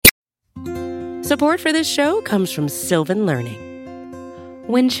Support for this show comes from Sylvan Learning.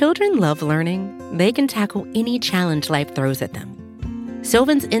 When children love learning, they can tackle any challenge life throws at them.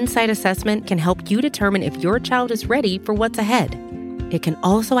 Sylvan's Insight Assessment can help you determine if your child is ready for what's ahead. It can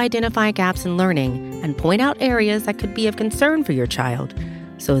also identify gaps in learning and point out areas that could be of concern for your child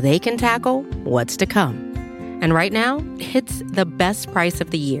so they can tackle what's to come. And right now, it's the best price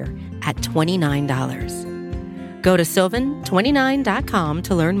of the year at $29. Go to sylvan29.com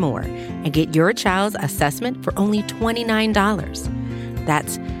to learn more and get your child's assessment for only $29.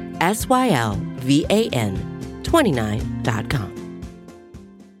 That's SYLVAN 29.com.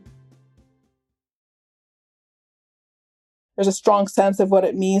 There's a strong sense of what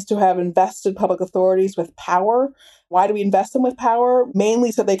it means to have invested public authorities with power. Why do we invest them with power?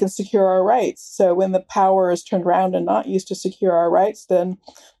 Mainly so they can secure our rights. So when the power is turned around and not used to secure our rights, then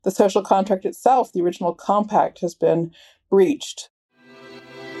the social contract itself, the original compact, has been breached.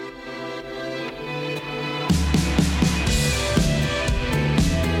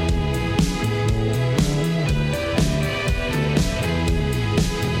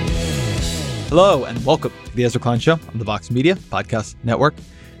 Hello and welcome to the Ezra Klein Show on the Vox Media Podcast Network.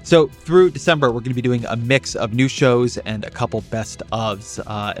 So through December, we're going to be doing a mix of new shows and a couple best ofs.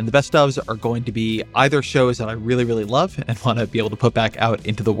 And the best ofs are going to be either shows that I really, really love and want to be able to put back out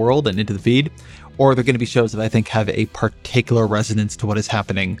into the world and into the feed, or they're going to be shows that I think have a particular resonance to what is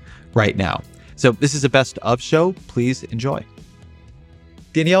happening right now. So this is a best of show. Please enjoy.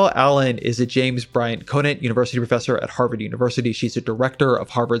 Danielle Allen is a James Bryant Conant University professor at Harvard University. She's a director of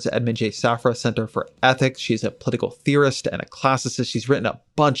Harvard's Edmund J. Safra Center for Ethics. She's a political theorist and a classicist. She's written a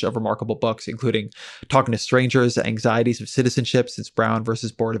bunch of remarkable books, including Talking to Strangers, Anxieties of Citizenship Since Brown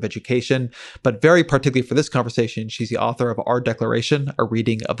versus Board of Education. But very particularly for this conversation, she's the author of Our Declaration, a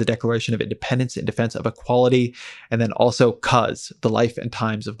reading of the Declaration of Independence in Defense of Equality, and then also Cuz, The Life and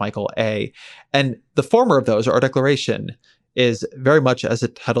Times of Michael A. And the former of those, Our Declaration, is very much, as the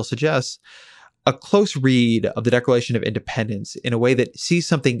title suggests, a close read of the Declaration of Independence in a way that sees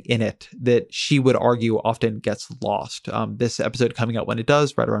something in it that she would argue often gets lost. This episode coming out when it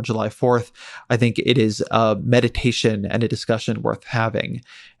does, right around July 4th, I think it is a meditation and a discussion worth having.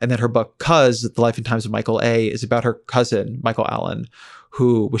 And then her book, Cuz, The Life and Times of Michael A., is about her cousin, Michael Allen,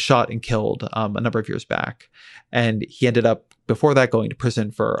 who was shot and killed a number of years back. And he ended up, before that, going to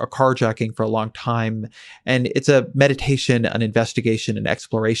prison for a carjacking for a long time. And it's a meditation, an investigation, an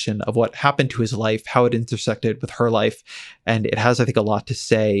exploration of what happened to his life, how it intersected with her life. And it has, I think, a lot to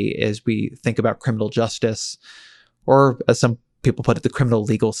say as we think about criminal justice, or as some people put it, the criminal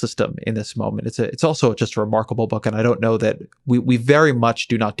legal system in this moment. It's also just a remarkable book. And I don't know that we very much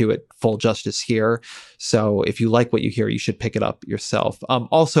do not do it full justice here. So if you like what you hear, you should pick it up yourself.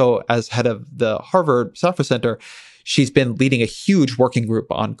 Also, as head of the Harvard Safra Center, she's been leading a huge working group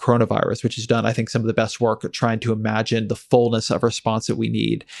on coronavirus, which has done, I think, some of the best work at trying to imagine the fullness of response that we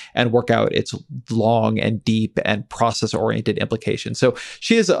need and work out its long and deep and process-oriented implications. So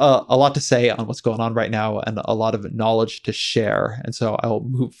she has a lot to say on what's going on right now and a lot of knowledge to share. And so I will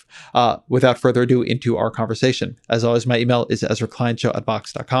move, without further ado, into our conversation. As always, my email is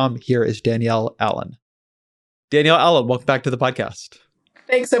EzraKleinShow@Vox.com. Here is Danielle Allen. Danielle Allen, welcome back to the podcast.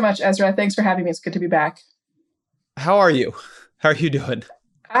 Thanks so much, Ezra. Thanks for having me. It's good to be back. How are you? How are you doing?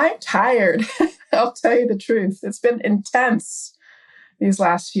 I'm tired. I'll tell you the truth. It's been intense these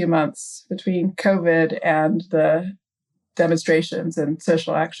last few months between COVID and the demonstrations and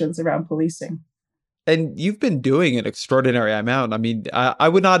social actions around policing. And you've been doing an extraordinary amount. I mean, I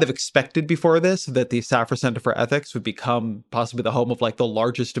would not have expected before this that the Safra Center for Ethics would become possibly the home of like the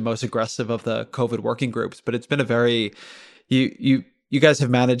largest and most aggressive of the COVID working groups. But it's been a very, you guys have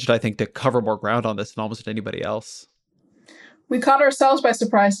managed, I think, to cover more ground on this than almost anybody else. We caught ourselves by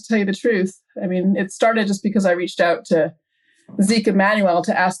surprise, to tell you the truth. I mean, it started just because I reached out to Zeke Emanuel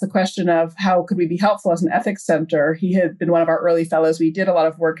to ask the question of how could we be helpful as an ethics center. He had been one of our early fellows. We did a lot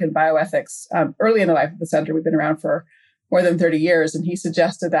of work in bioethics early in the life of the center. We've been around for more than 30 years. And he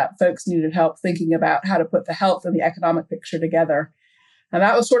suggested that folks needed help thinking about how to put the health and the economic picture together. And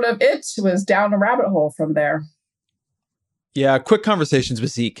that was sort of it. It was down a rabbit hole from there. Yeah, quick conversations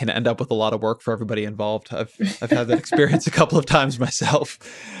with Zeke can end up with a lot of work for everybody involved. I've had that experience a couple of times myself.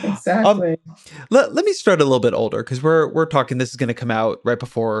 Exactly. Let me start a little bit older, because we're talking, this is going to come out right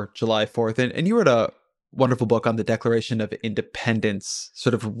before July 4th. And you wrote a wonderful book on the Declaration of Independence,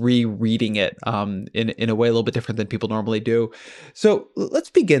 sort of rereading it in a way a little bit different than people normally do. So let's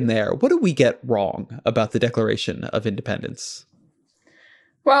begin there. What do we get wrong about the Declaration of Independence?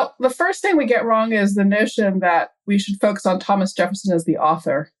 Well, the first thing we get wrong is the notion that we should focus on Thomas Jefferson as the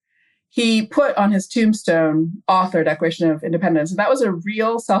author. he put on his tombstone, author, Declaration of Independence. And that was a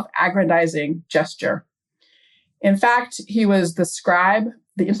real self-aggrandizing gesture. In fact, he was the scribe.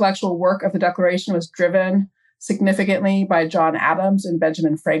 The intellectual work of the Declaration was driven significantly by John Adams and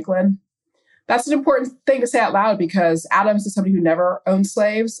Benjamin Franklin. That's an important thing to say out loud because Adams is somebody who never owned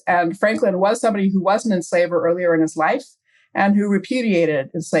slaves, and Franklin was somebody who was an enslaver earlier in his life and who repudiated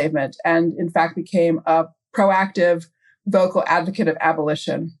enslavement and, in fact, became a proactive, vocal advocate of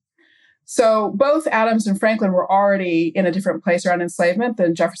abolition. So both Adams and Franklin were already in a different place around enslavement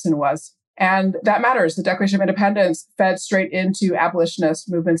than Jefferson was. And that matters. The Declaration of Independence fed straight into abolitionist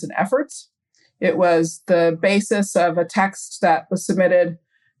movements and efforts. It was the basis of a text that was submitted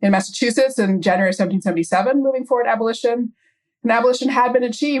in Massachusetts in January 1777, moving forward abolition. And abolition had been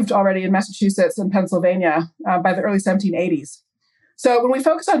achieved already in Massachusetts and Pennsylvania by the early 1780s. So when we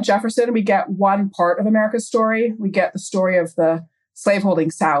focus on Jefferson, we get one part of America's story. We get the story of the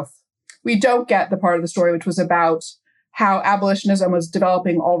slaveholding South. We don't get the part of the story which was about how abolitionism was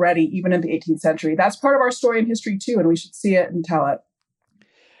developing already, even in the 18th century. That's part of our story and history, too, and we should see it and tell it.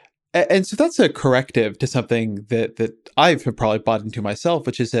 And so that's a corrective to something that I've probably bought into myself,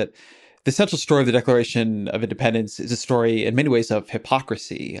 which is that the central story of the Declaration of Independence is a story in many ways of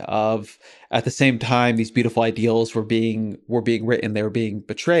hypocrisy, of at the same time, these beautiful ideals were being written, they were being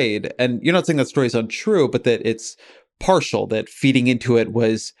betrayed. And you're not saying that story is untrue, but that it's partial, that feeding into it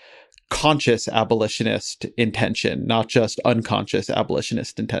was conscious abolitionist intention, not just unconscious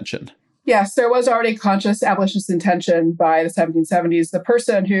abolitionist intention. Yes, there was already conscious abolitionist intention by the 1770s. The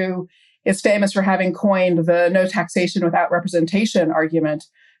person who is famous for having coined the no taxation without representation argument,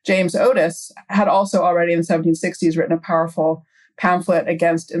 James Otis, had also already in the 1760s written a powerful pamphlet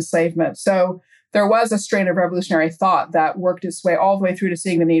against enslavement. So there was a strain of revolutionary thought that worked its way all the way through to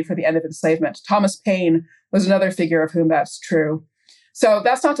seeing the need for the end of enslavement. Thomas Paine was another figure of whom that's true. So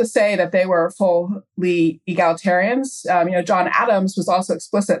that's not to say that they were fully egalitarians. John Adams was also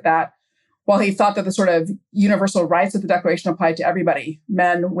explicit that while he thought that the sort of universal rights of the Declaration applied to everybody,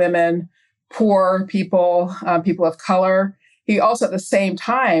 men, women, poor people, people of color, he also at the same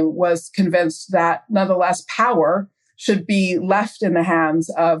time was convinced that nonetheless power should be left in the hands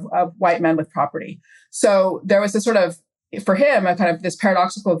of white men with property. So there was this sort of, for him, a kind of this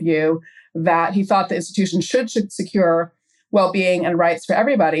paradoxical view that he thought the institution should secure well-being and rights for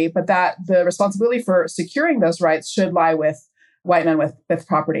everybody, but that the responsibility for securing those rights should lie with white men with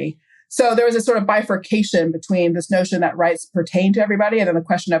property. So there was a sort of bifurcation between this notion that rights pertain to everybody and then the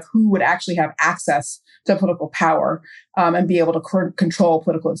question of who would actually have access to political power and be able to control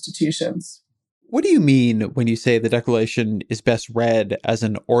political institutions. What do you mean when you say the Declaration is best read as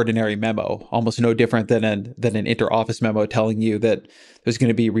an ordinary memo, almost no different than an interoffice memo telling you that there's going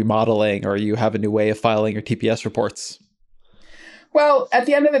to be remodeling or you have a new way of filing your TPS reports? Well, at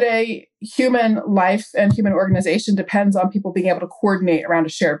the end of the day, human life and human organization depends on people being able to coordinate around a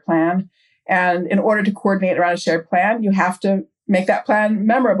shared plan. And in order to coordinate around a shared plan, you have to make that plan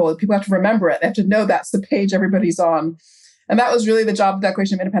memorable. People have to remember it. They have to know that's the page everybody's on. And that was really the job the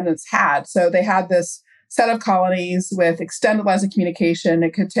Declaration of Independence had. So they had this set of colonies with extended lines of communication.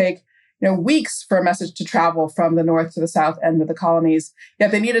 It could take weeks for a message to travel from the north to the south end of the colonies.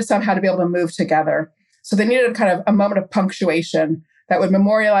 Yet they needed somehow to be able to move together. So they needed kind of a moment of punctuation that would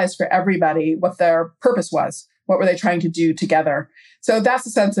memorialize for everybody what their purpose was. What were they trying to do together? So that's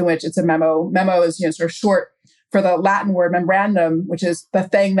the sense in which it's a memo. Memo is sort of short for the Latin word memorandum, which is the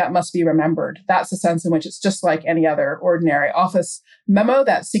thing that must be remembered. That's the sense in which it's just like any other ordinary office memo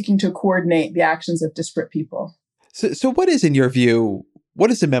that's seeking to coordinate the actions of disparate people. So what is, in your view, what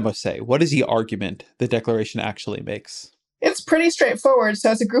does the memo say? What is the argument the Declaration actually makes? It's pretty straightforward.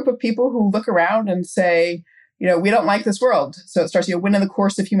 So it's a group of people who look around and say, we don't like this world. So it starts, when in the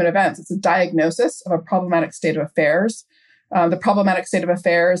course of human events. It's a diagnosis of a problematic state of affairs. The problematic state of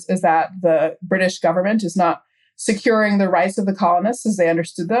affairs is that the British government is not securing the rights of the colonists as they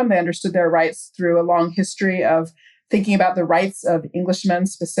understood them. They understood their rights through a long history of thinking about the rights of Englishmen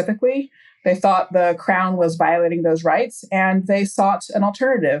specifically. They thought the crown was violating those rights, and they sought an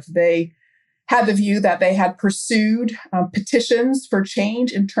alternative. They had the view that they had pursued petitions for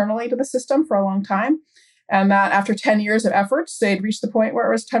change internally to the system for a long time, and that after 10 years of efforts, they'd reached the point where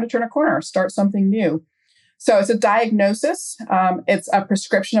it was time to turn a corner, start something new. So it's a diagnosis. It's a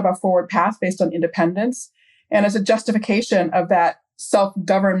prescription of a forward path based on independence. And it's a justification of that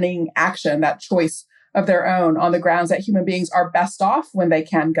self-governing action, that choice of their own on the grounds that human beings are best off when they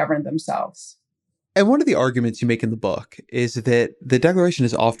can govern themselves. And one of the arguments you make in the book is that the Declaration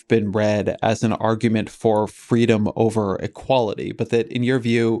has often been read as an argument for freedom over equality, but that in your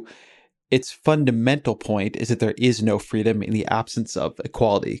view, its fundamental point is that there is no freedom in the absence of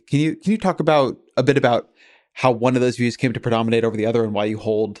equality. Can you talk about a bit about how one of those views came to predominate over the other and why you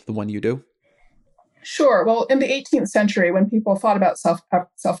hold the one you do? Sure. Well, in the 18th century, when people thought about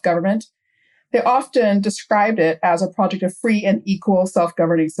self-government, they often described it as a project of free and equal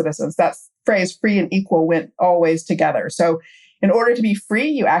self-governing citizens. That phrase, free and equal, went always together. So in order to be free,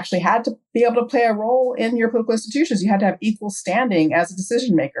 you actually had to be able to play a role in your political institutions. You had to have equal standing as a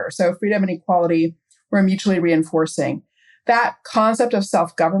decision maker. So freedom and equality were mutually reinforcing. That concept of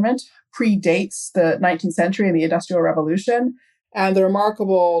self-government predates the 19th century and the Industrial Revolution and the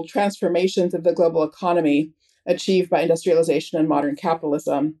remarkable transformations of the global economy achieved by industrialization and modern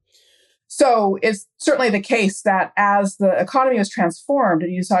capitalism. So it's certainly the case that as the economy was transformed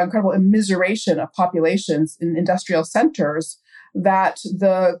and you saw incredible immiseration of populations in industrial centers, that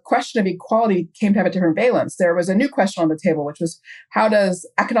the question of equality came to have a different valence. There was a new question on the table, which was, how does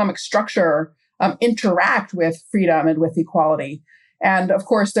economic structure interact with freedom and with equality? And of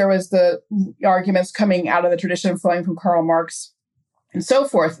course, there was the arguments coming out of the tradition flowing from Karl Marx and so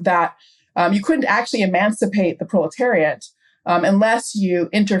forth that you couldn't actually emancipate the proletariat unless you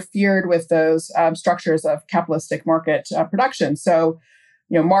interfered with those structures of capitalistic market production. So,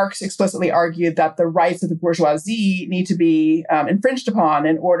 Marx explicitly argued that the rights of the bourgeoisie need to be infringed upon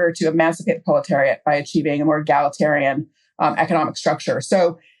in order to emancipate the proletariat by achieving a more egalitarian economic structure.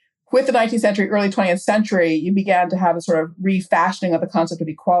 So with the 19th century, early 20th century, you began to have a sort of refashioning of the concept of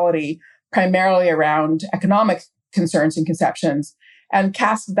equality, primarily around economic concerns and conceptions. And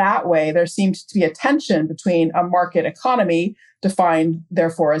cast that way, there seemed to be a tension between a market economy, defined,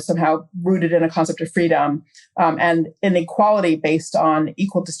 therefore, as somehow rooted in a concept of freedom, and inequality based on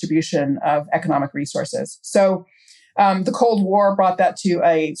equal distribution of economic resources. So the Cold War brought that to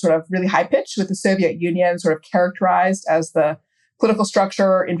a sort of really high pitch, with the Soviet Union sort of characterized as the political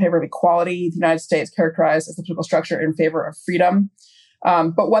structure in favor of equality, the United States characterized as the political structure in favor of freedom.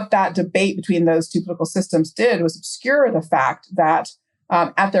 But what that debate between those two political systems did was obscure the fact that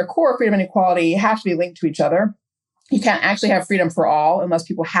at their core, freedom and equality have to be linked to each other. You can't actually have freedom for all unless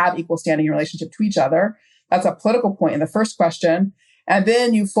people have equal standing in relationship to each other. That's a political point in the first question. And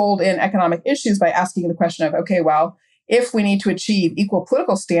then you fold in economic issues by asking the question of, okay, well, if we need to achieve equal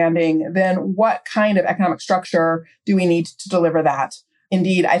political standing, then what kind of economic structure do we need to deliver that?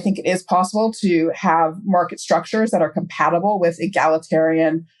 Indeed, I think it is possible to have market structures that are compatible with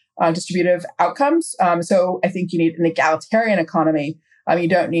egalitarian distributive outcomes. So I think you need an egalitarian economy. You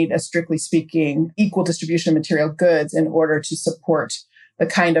don't need, a strictly speaking, equal distribution of material goods in order to support the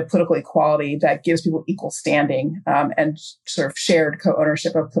kind of political equality that gives people equal standing and sort of shared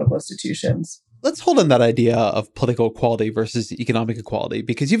co-ownership of political institutions. Let's hold on that idea of political equality versus economic equality,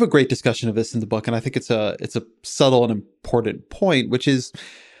 because you have a great discussion of this in the book, and I think it's a subtle and important point, which is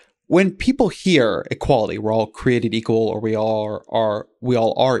when people hear equality, we're all created equal, or we all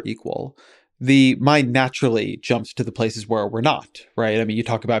are equal. The mind naturally jumps to the places where we're not, right? I mean, you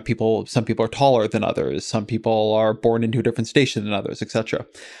talk about some people are taller than others, some people are born into a different station than others, etc.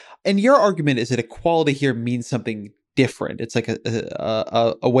 And your argument is that equality here means something different. It's like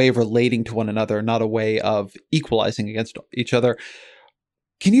a way of relating to one another, not a way of equalizing against each other.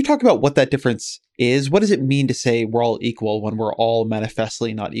 Can you talk about what that difference is? What does it mean to say we're all equal when we're all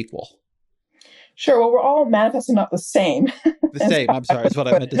manifestly not equal? Sure. Well, we're all manifestly not the same. The same. I'm sorry. That's what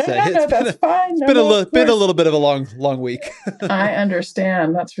I meant to say. No, that's fine. It's been a little bit of a long week. I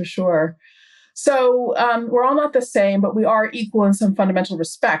understand. That's for sure. So we're all not the same, but we are equal in some fundamental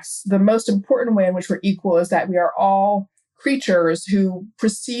respects. The most important way in which we're equal is that we are all creatures who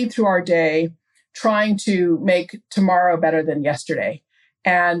proceed through our day trying to make tomorrow better than yesterday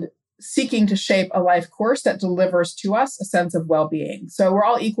and seeking to shape a life course that delivers to us a sense of well-being. So we're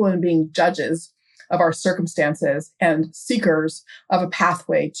all equal in being judges of our circumstances and seekers of a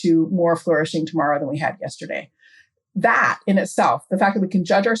pathway to more flourishing tomorrow than we had yesterday. That in itself, the fact that we can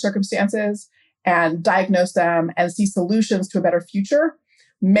judge our circumstances and diagnose them and see solutions to a better future,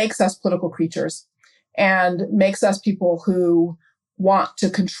 makes us political creatures and makes us people who want to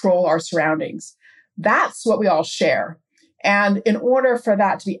control our surroundings. That's what we all share. And in order for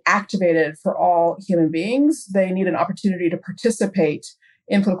that to be activated for all human beings, they need an opportunity to participate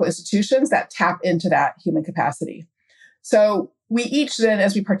in political institutions that tap into that human capacity. So we each then,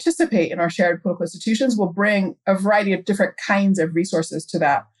 as we participate in our shared political institutions, will bring a variety of different kinds of resources to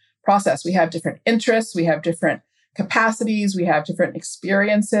that process. We have different interests, we have different capacities, we have different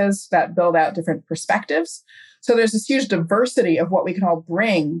experiences that build out different perspectives. So there's this huge diversity of what we can all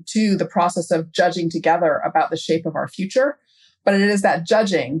bring to the process of judging together about the shape of our future. But it is that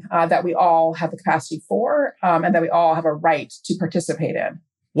judging that we all have the capacity for and that we all have a right to participate in.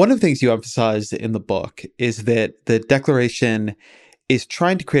 One of the things you emphasized in the book is that the Declaration is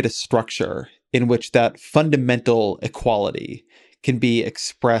trying to create a structure in which that fundamental equality can be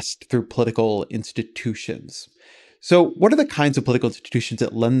expressed through political institutions. So what are the kinds of political institutions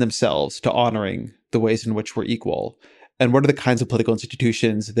that lend themselves to honoring the ways in which we're equal? And what are the kinds of political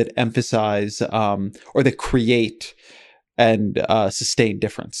institutions that emphasize or that create and sustain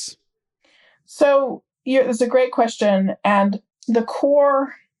difference? So it's a great question. And the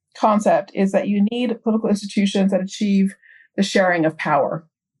core concept is that you need political institutions that achieve the sharing of power.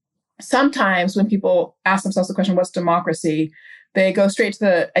 Sometimes when people ask themselves the question, what's democracy? They go straight to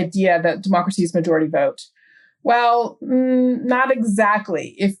the idea that democracy is majority vote. Well, not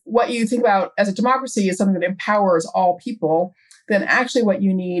exactly. If what you think about as a democracy is something that empowers all people, then actually what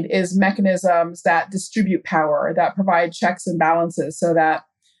you need is mechanisms that distribute power, that provide checks and balances so that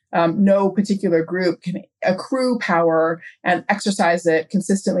no particular group can accrue power and exercise it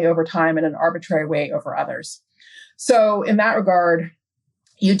consistently over time in an arbitrary way over others. So in that regard,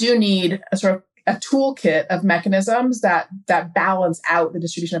 you do need a sort of a toolkit of mechanisms that balance out the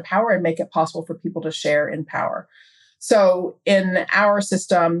distribution of power and make it possible for people to share in power. So in our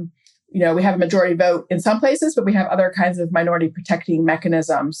system, we have a majority vote in some places, but we have other kinds of minority protecting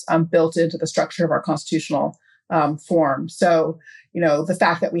mechanisms built into the structure of our constitutional form. So, the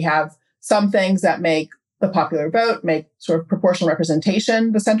fact that we have some things that make the popular vote, make sort of proportional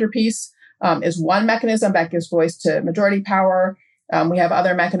representation the centerpiece, is one mechanism that gives voice to majority power. We have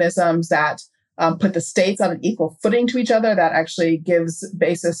other mechanisms that put the states on an equal footing to each other, that actually gives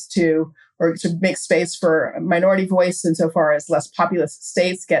basis to, or to make space for minority voice insofar as less populous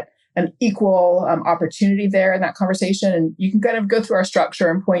states get an equal opportunity there in that conversation. And you can kind of go through our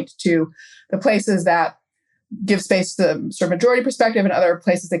structure and point to the places that give space to the sort of majority perspective and other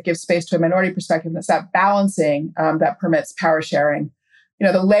places that give space to a minority perspective. And it's that balancing that permits power sharing.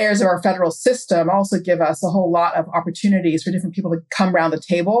 The layers of our federal system also give us a whole lot of opportunities for different people to come around the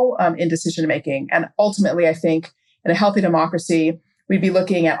table in decision making. And ultimately, I think in a healthy democracy, we'd be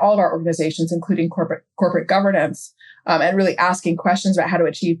looking at all of our organizations, including corporate governance, and really asking questions about how to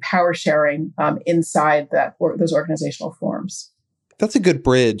achieve power sharing inside those organizational forms. That's a good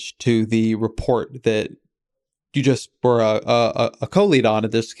bridge to the report that you just were a co-lead on.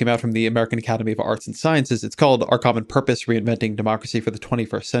 And this came out from the American Academy of Arts and Sciences. It's called Our Common Purpose, Reinventing Democracy for the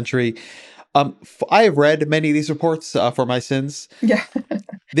 21st Century. I have read many of these reports for my sins. Yeah.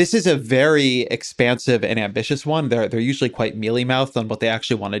 This is a very expansive and ambitious one. They're usually quite mealy-mouthed on what they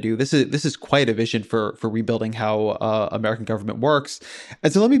actually want to do. This is quite a vision for rebuilding how American government works.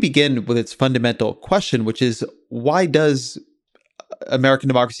 And so let me begin with its fundamental question, which is, why does American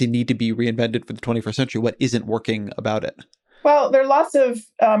democracy need to be reinvented for the 21st century? What isn't working about it? Well, there are lots of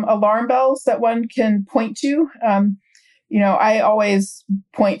alarm bells that one can point to. I always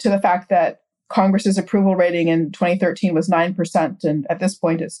point to the fact that Congress's approval rating in 2013 was 9%. And at this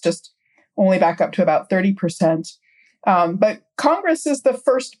point, it's just only back up to about 30%. But Congress is the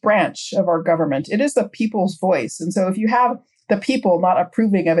first branch of our government. It is the people's voice. And so if you have the people not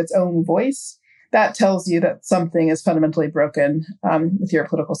approving of its own voice, that tells you that something is fundamentally broken with your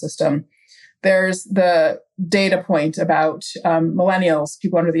political system. There's the data point about millennials,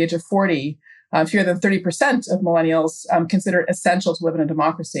 people under the age of 40. Fewer than 30% of millennials consider it essential to live in a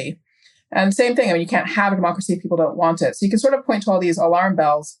democracy. And same thing, you can't have a democracy if people don't want it. So you can sort of point to all these alarm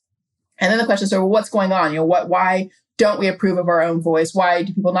bells. And then the question is, well, what's going on? Why don't we approve of our own voice? Why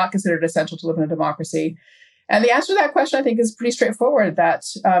do people not consider it essential to live in a democracy? And the answer to that question, I think, is pretty straightforward, that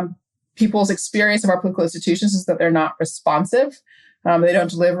people's experience of our political institutions is that they're not responsive. They don't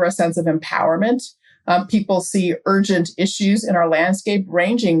deliver a sense of empowerment. People see urgent issues in our landscape,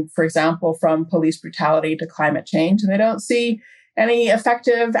 ranging, for example, from police brutality to climate change, and they don't see any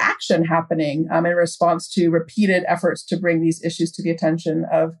effective action happening in response to repeated efforts to bring these issues to the attention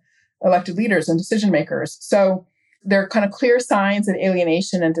of elected leaders and decision makers. So there are kind of clear signs of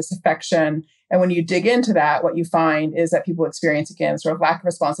alienation and disaffection. And when you dig into that, what you find is that people experience, again, sort of lack of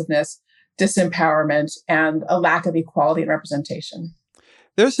responsiveness, disempowerment, and a lack of equality and representation.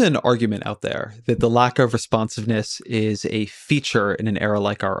 There's an argument out there that the lack of responsiveness is a feature in an era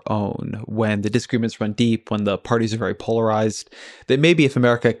like our own, when the disagreements run deep, when the parties are very polarized, that maybe if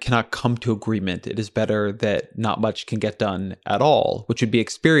America cannot come to agreement, it is better that not much can get done at all, which would be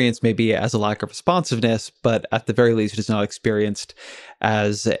experienced maybe as a lack of responsiveness, but at the very least, it is not experienced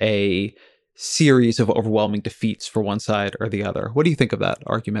as a series of overwhelming defeats for one side or the other. What do you think of that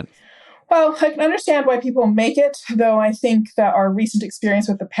argument? Well, I can understand why people make it, though I think that our recent experience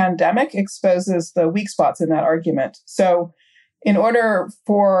with the pandemic exposes the weak spots in that argument. So in order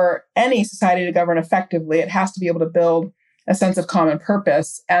for any society to govern effectively, it has to be able to build a sense of common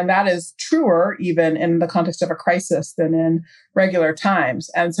purpose. And that is truer even in the context of a crisis than in regular times.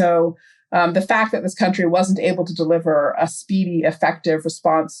 And so the fact that this country wasn't able to deliver a speedy, effective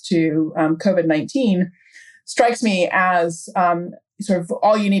response to COVID-19 strikes me as sort of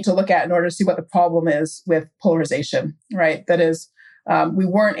all you need to look at in order to see what the problem is with polarization, right? That is, we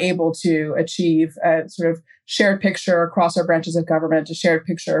weren't able to achieve a sort of shared picture across our branches of government, a shared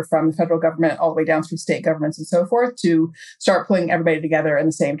picture from the federal government all the way down through state governments and so forth to start pulling everybody together in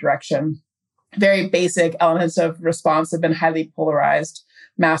the same direction. Very basic elements of response have been highly polarized,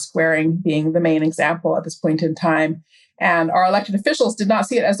 mask wearing being the main example at this point in time. And our elected officials did not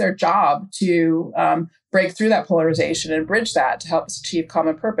see it as their job to break through that polarization and bridge that to help us achieve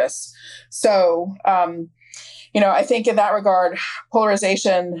common purpose. So, I think in that regard,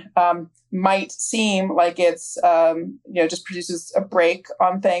 polarization might seem like it's, just produces a break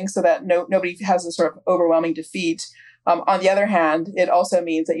on things so that nobody has a sort of overwhelming defeat. On the other hand, it also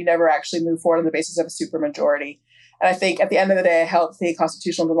means that you never actually move forward on the basis of a supermajority. And I think at the end of the day, a healthy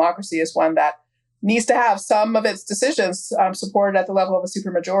constitutional democracy is one that needs to have some of its decisions supported at the level of a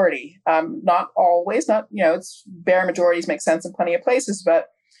supermajority. Not always, it's bare majorities make sense in plenty of places, but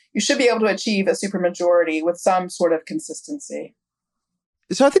you should be able to achieve a supermajority with some sort of consistency.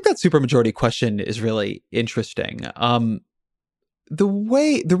 So I think that supermajority question is really interesting.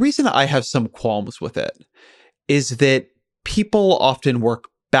 The reason I have some qualms with it is that people often work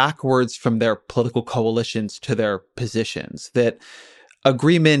backwards from their political coalitions to their positions, that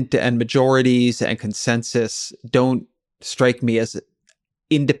agreement and majorities and consensus don't strike me as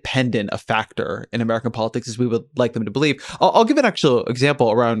independent a factor in American politics as we would like them to believe. I'll give an actual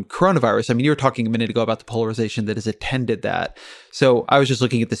example around coronavirus. I mean, you were talking a minute ago about the polarization that has attended that. So I was just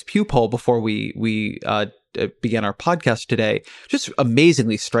looking at this Pew poll before we began our podcast today, just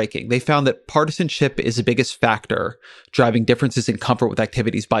amazingly striking. They found that partisanship is the biggest factor driving differences in comfort with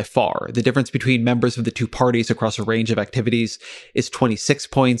activities by far. The difference between members of the two parties across a range of activities is 26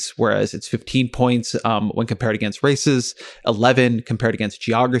 points, whereas it's 15 points when compared against races, 11 compared against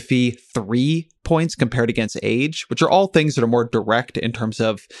geography, 3 points compared against age, which are all things that are more direct in terms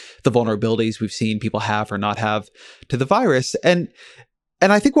of the vulnerabilities we've seen people have or not have to the virus. And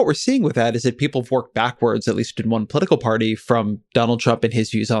I think what we're seeing with that is that people have worked backwards, at least in one political party, from Donald Trump and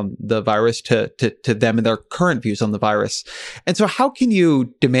his views on the virus to them and their current views on the virus. And so how can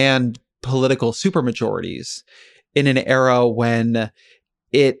you demand political supermajorities in an era when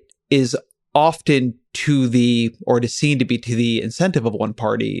it is often it is seen to be to the incentive of one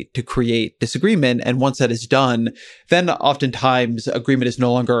party to create disagreement? And once that is done, then oftentimes agreement is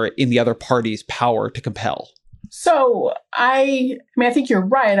no longer in the other party's power to compel. So I think you're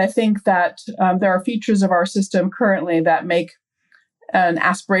right. I think that there are features of our system currently that make an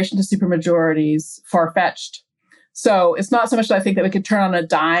aspiration to supermajorities far-fetched. So it's not so much that I think that we could turn on a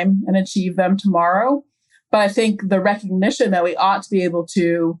dime and achieve them tomorrow, but I think the recognition that we ought to be able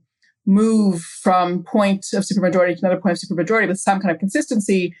to move from point of supermajority to another point of supermajority with some kind of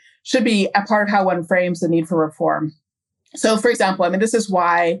consistency should be a part of how one frames the need for reform. So, for example, this is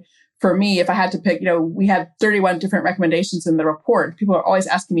why, for me, if I had to pick, we had 31 different recommendations in the report. People are always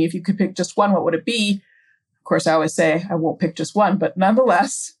asking me if you could pick just one, what would it be? Of course, I always say I won't pick just one, but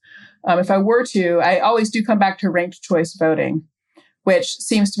nonetheless, if I were to, I always do come back to ranked choice voting, which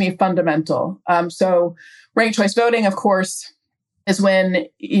seems to me fundamental. So ranked choice voting, of course, is when,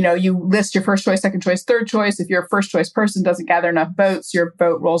 you list your first choice, second choice, third choice. If your first choice person doesn't gather enough votes, your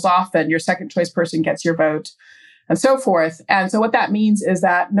vote rolls off and your second choice person gets your vote, and so forth. And so what that means is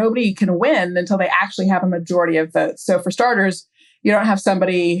that nobody can win until they actually have a majority of votes. So for starters, you don't have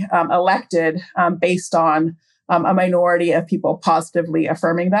somebody elected based on a minority of people positively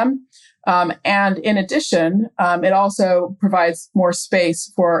affirming them. And in addition, it also provides more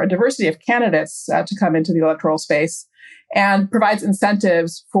space for a diversity of candidates to come into the electoral space and provides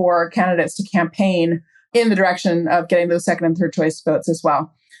incentives for candidates to campaign in the direction of getting those second and third choice votes as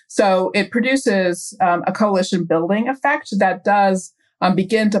well. So it produces a coalition building effect that does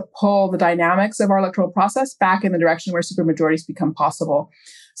begin to pull the dynamics of our electoral process back in the direction where supermajorities become possible.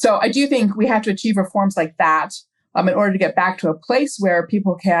 So I do think we have to achieve reforms like that in order to get back to a place where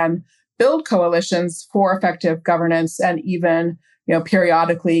people can build coalitions for effective governance and even,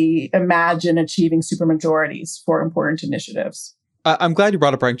 periodically imagine achieving supermajorities for important initiatives. I'm glad you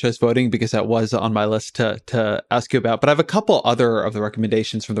brought up ranked choice voting because that was on my list to ask you about. But I have a couple other of the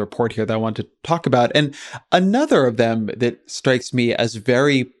recommendations from the report here that I want to talk about. And another of them that strikes me as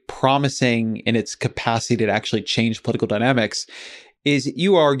very promising in its capacity to actually change political dynamics is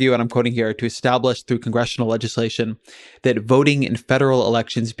you argue, and I'm quoting here, to establish through congressional legislation that voting in federal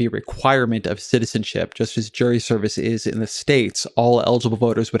elections be a requirement of citizenship, just as jury service is in the states. All eligible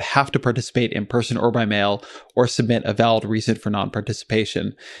voters would have to participate in person or by mail or submit a valid reason for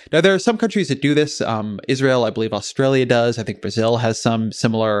non-participation. Now, there are some countries that do this. Israel, I believe Australia does. I think Brazil has some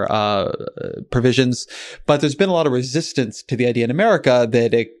similar provisions. But there's been a lot of resistance to the idea in America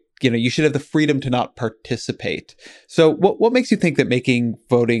that you should have the freedom to not participate. So what makes you think that making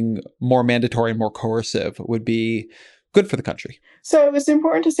voting more mandatory and more coercive would be good for the country? So it's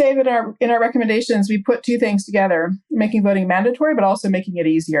important to say that in our recommendations, we put two things together, making voting mandatory, but also making it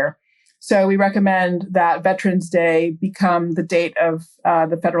easier. So we recommend that Veterans Day become the date of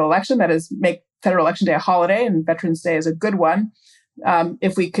the federal election. That is, make Federal Election Day a holiday, and Veterans Day is a good one.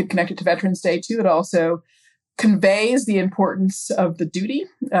 If we could connect it to Veterans Day too, it also conveys the importance of the duty,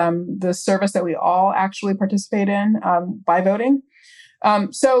 the service that we all actually participate in by voting.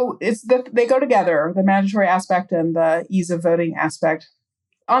 So they go together, the mandatory aspect and the ease of voting aspect.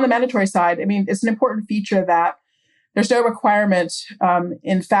 On the mandatory side, I mean, it's an important feature that there's no requirement,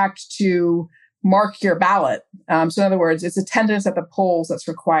 in fact, to mark your ballot. So in other words, it's attendance at the polls that's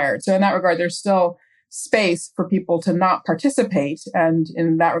required. So in that regard, there's still space for people to not participate, and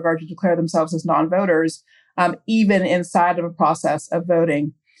in that regard, to declare themselves as non-voters, even inside of a process of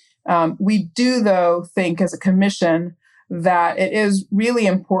voting. We do, though, think as a commission that it is really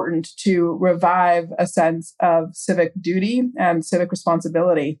important to revive a sense of civic duty and civic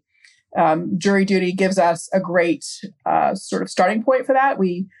responsibility. Jury duty gives us a great sort of starting point for that.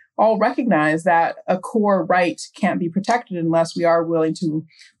 We all recognize that a core right can't be protected unless we are willing to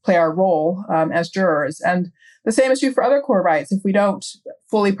play our role as jurors. And the same is true for other core rights. If we don't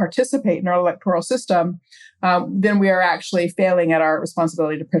fully participate in our electoral system, then we are actually failing at our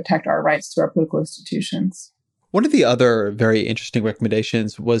responsibility to protect our rights to our political institutions. One of the other very interesting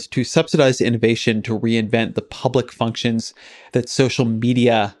recommendations was to subsidize innovation to reinvent the public functions that social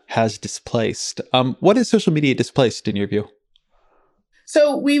media has displaced. What has social media displaced in your view?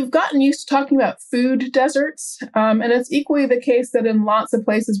 So we've gotten used to talking about food deserts, and it's equally the case that in lots of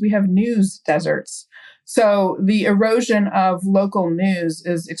places we have news deserts. So the erosion of local news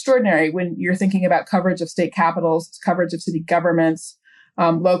is extraordinary when you're thinking about coverage of state capitals, coverage of city governments,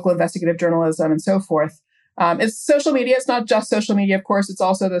 local investigative journalism, and so forth. It's social media. It's not just social media, of course. It's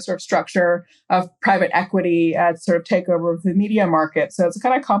also the sort of structure of private equity sort of takeover of the media market. So it's a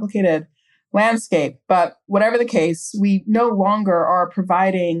kind of complicated landscape. But whatever the case, we no longer are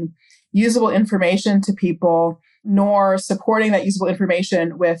providing usable information to people, nor supporting that usable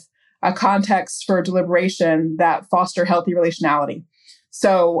information with a context for deliberation that foster healthy relationality.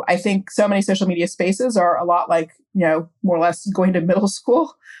 So I think so many social media spaces are a lot like, more or less going to middle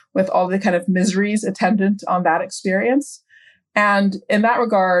school with all the kind of miseries attendant on that experience. And in that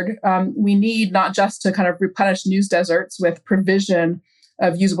regard, we need not just to kind of replenish news deserts with provision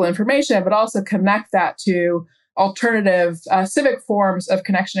of usable information, but also connect that to alternative civic forms of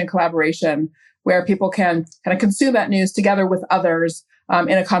connection and collaboration where people can kind of consume that news together with others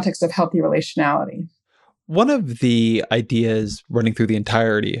in a context of healthy relationality. One of the ideas running through the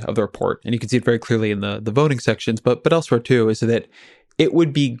entirety of the report, and you can see it very clearly in the voting sections, but elsewhere too, is that it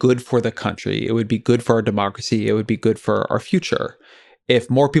would be good for the country. It would be good for our democracy. It would be good for our future if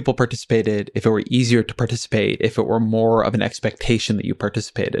more people participated, if it were easier to participate, if it were more of an expectation that you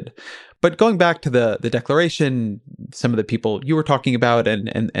participated. But going back to the Declaration, some of the people you were talking about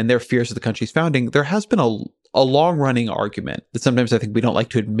and their fears of the country's founding, there has been a long-running argument that sometimes I think we don't like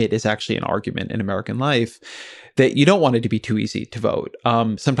to admit is actually an argument in American life, that you don't want it to be too easy to vote.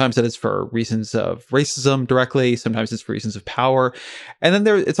 Sometimes that is for reasons of racism directly, sometimes it's for reasons of power. And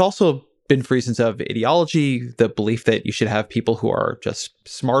then it's also been for reasons of ideology, the belief that you should have people who are just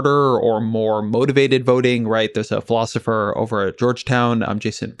smarter or more motivated voting, right? There's a philosopher over at Georgetown,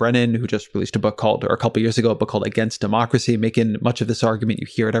 Jason Brennan, who just released a couple years ago, a book called Against Democracy, making much of this argument. You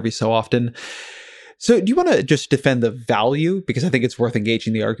hear it every so often. So do you want to just defend the value, because I think it's worth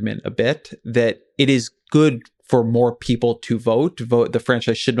engaging the argument a bit, that it is good for more people to vote? The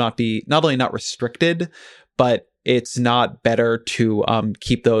franchise should not be not only not restricted, but it's not better to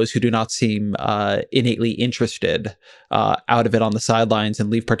keep those who do not seem innately interested out of it on the sidelines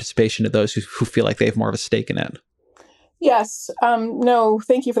and leave participation to those who feel like they have more of a stake in it? Yes. No,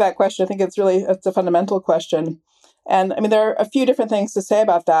 thank you for that question. I think it's a fundamental question. And I mean, there are a few different things to say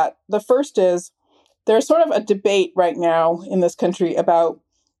about that. The first is there's sort of a debate right now in this country about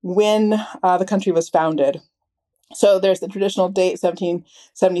when the country was founded. So there's the traditional date,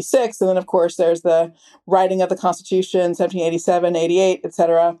 1776, and then, of course, there's the writing of the Constitution, 1787, 88,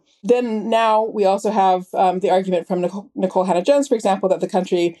 etc. Then now we also have the argument from Nicole Hannah-Jones, for example, that the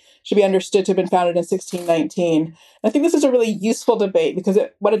country should be understood to have been founded in 1619. I think this is a really useful debate because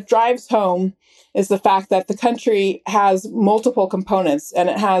what it drives home is the fact that the country has multiple components and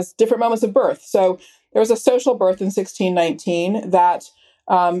it has different moments of birth. So there was a social birth in 1619 that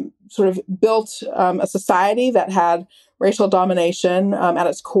sort of built a society that had racial domination at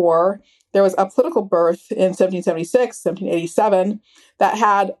its core. There was a political birth in 1776, 1787 that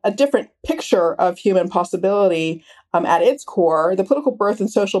had a different picture of human possibility at its core. The political birth and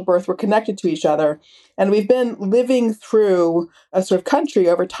social birth were connected to each other. And we've been living through a sort of country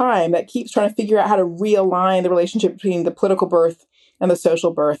over time that keeps trying to figure out how to realign the relationship between the political birth and the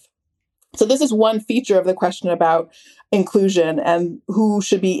social birth. So this is one feature of the question about inclusion and who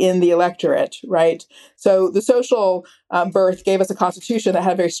should be in the electorate, right? So the social birth gave us a constitution that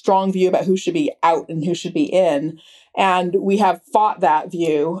had a very strong view about who should be out and who should be in. And we have fought that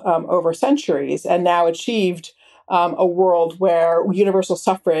view over centuries and now achieved a world where universal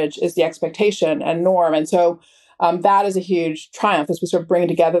suffrage is the expectation and norm. And so that is a huge triumph as we sort of bring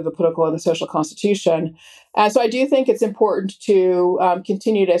together the political and the social constitution. And so I do think it's important to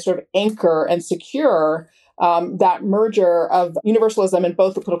continue to sort of anchor and secure that merger of universalism in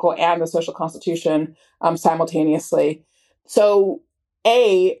both the political and the social constitution simultaneously. So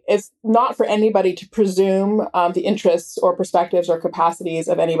it's not for anybody to presume the interests or perspectives or capacities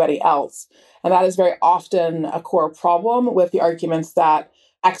of anybody else. And that is very often a core problem with the arguments that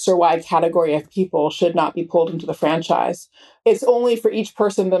X or Y category of people should not be pulled into the franchise. It's only for each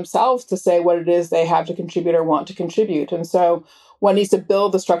person themselves to say what it is they have to contribute or want to contribute. And so one needs to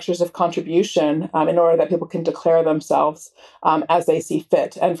build the structures of contribution in order that people can declare themselves as they see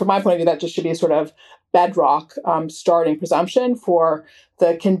fit. And from my point of view, that just should be a sort of bedrock starting presumption for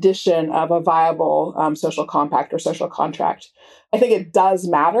the condition of a viable social compact or social contract. I think it does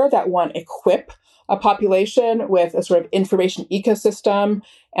matter that one equip a population with a sort of information ecosystem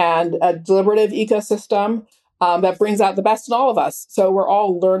and a deliberative ecosystem that brings out the best in all of us. So we're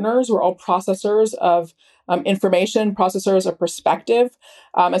all learners, we're all processors of information, processors of perspective.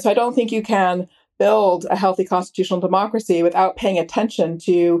 And so I don't think you can build a healthy constitutional democracy without paying attention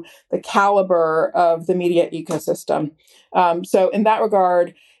to the caliber of the media ecosystem. So in that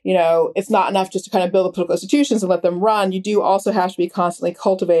regard, it's not enough just to kind of build the political institutions and let them run. You do also have to be constantly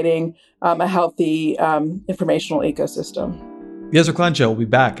cultivating a healthy informational ecosystem. Yezer Klancha will be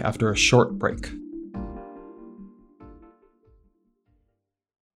back after a short break.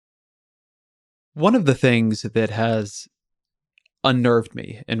 One of the things that has unnerved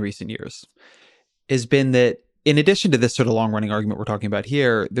me in recent years has been that in addition to this sort of long-running argument we're talking about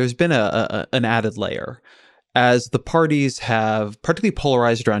here, there's been an added layer. As the parties have particularly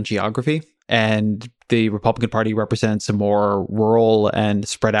polarized around geography, and the Republican Party represents a more rural and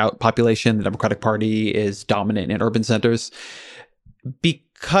spread out population, the Democratic Party is dominant in urban centers.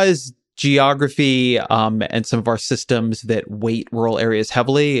 Because geography and some of our systems that weight rural areas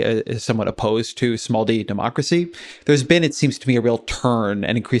heavily is somewhat opposed to small d democracy, there's been, it seems to me, a real turn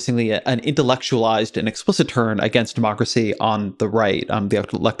and increasingly an intellectualized and explicit turn against democracy on the right. The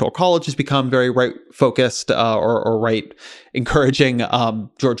Electoral College has become very right-focused or right encouraging.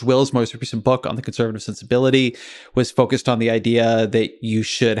 George Will's most recent book on the conservative sensibility was focused on the idea that you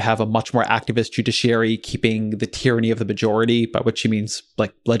should have a much more activist judiciary keeping the tyranny of the majority, by which he means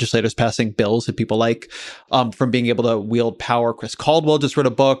like legislators passing bills that people like, from being able to wield power. Chris Caldwell just wrote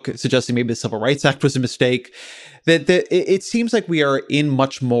a book suggesting maybe the Civil Rights Act was a mistake. That it seems like we are in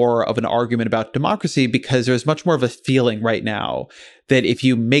much more of an argument about democracy because there's much more of a feeling right now that if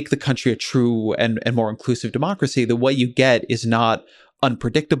you make the country a true and more inclusive democracy, the what you get is not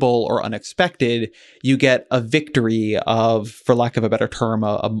unpredictable or unexpected. You get a victory of, for lack of a better term,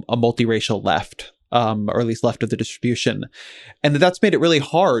 a multiracial left. Or at least left of the distribution. And that's made it really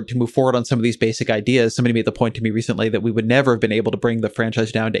hard to move forward on some of these basic ideas. Somebody made the point to me recently that we would never have been able to bring the franchise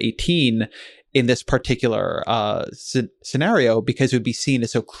down to 18 in this particular scenario because it would be seen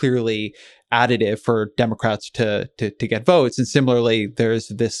as so clearly additive for Democrats to get votes. And similarly, there's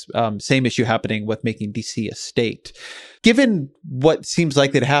this same issue happening with making DC a state. Given what seems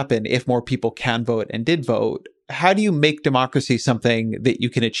likely to happen if more people can vote and did vote, how do you make democracy something that you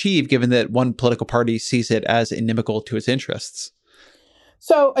can achieve, given that one political party sees it as inimical to its interests?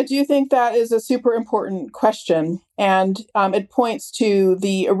 So I do think that is a super important question. And it points to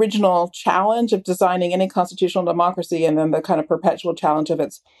the original challenge of designing any constitutional democracy and then the kind of perpetual challenge of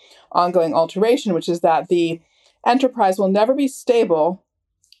its ongoing alteration, which is that the enterprise will never be stable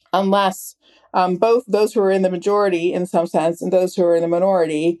unless both those who are in the majority in some sense and those who are in the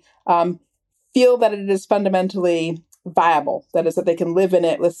minority feel that it is fundamentally viable. That is, that they can live in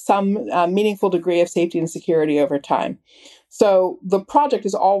it with some meaningful degree of safety and security over time. So the project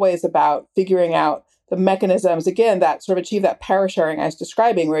is always about figuring out the mechanisms, again, that sort of achieve that power sharing I was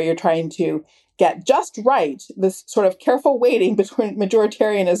describing, where you're trying to get just right this sort of careful weighting between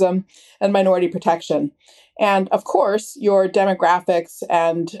majoritarianism and minority protection. And of course, your demographics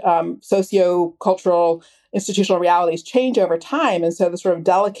and socio-cultural institutional realities change over time. And so the sort of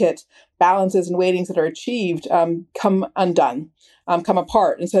delicate balances and weightings that are achieved come undone, come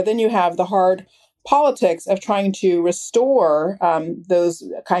apart. And so then you have the hard politics of trying to restore those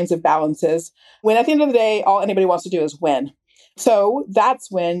kinds of balances, when at the end of the day, all anybody wants to do is win. So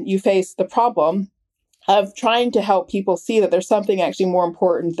that's when you face the problem of trying to help people see that there's something actually more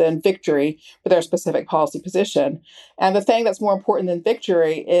important than victory for their specific policy position. And the thing that's more important than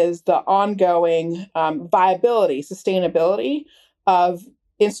victory is the ongoing viability, sustainability of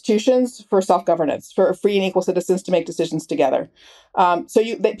institutions for self-governance, for free and equal citizens to make decisions together.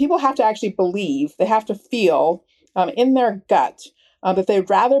 People have to actually believe, they have to feel in their gut that they'd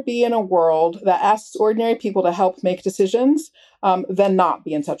rather be in a world that asks ordinary people to help make decisions than not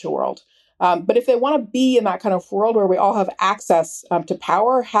be in such a world. But if they want to be in that kind of world where we all have access to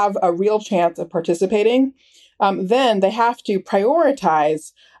power, have a real chance of participating, then they have to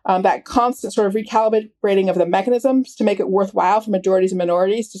prioritize that constant sort of recalibrating of the mechanisms to make it worthwhile for majorities and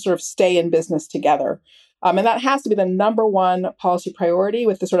minorities to sort of stay in business together. And that has to be the number one policy priority,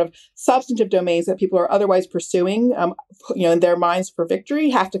 with the sort of substantive domains that people are otherwise pursuing, in their minds for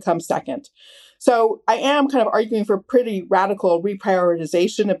victory, have to come second. So I am kind of arguing for pretty radical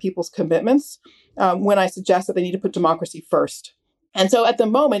reprioritization of people's commitments when I suggest that they need to put democracy first. And so at the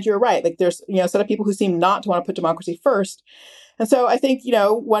moment, you're right. Like there's, a set of people who seem not to want to put democracy first. And so I think,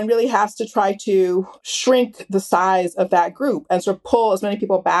 one really has to try to shrink the size of that group and sort of pull as many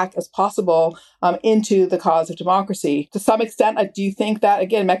people back as possible into the cause of democracy. To some extent, I do think that,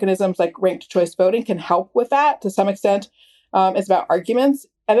 again, mechanisms like ranked choice voting can help with that. To some extent, it's about arguments.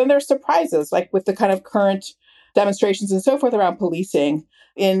 And then there's surprises, like with the kind of current demonstrations and so forth around policing.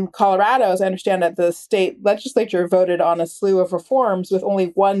 In Colorado, as I understand it, the state legislature voted on a slew of reforms with only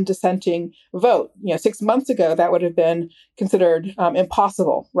one dissenting vote. 6 months ago, that would have been considered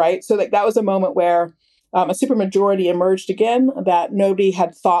impossible, right? So that was a moment where a supermajority emerged again that nobody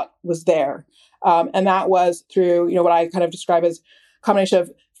had thought was there. And that was through, what I kind of describe as a combination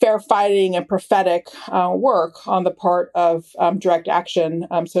of fair fighting and prophetic work on the part of direct action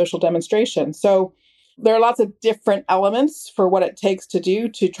social demonstration. So there are lots of different elements for what it takes to do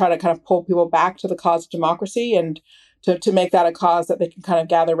to try to kind of pull people back to the cause of democracy and to make that a cause that they can kind of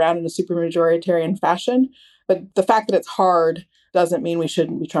gather around in a supermajoritarian fashion. But the fact that it's hard doesn't mean we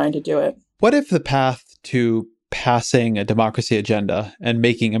shouldn't be trying to do it. What if the path to passing a democracy agenda and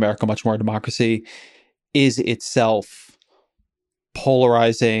making America much more democracy is itself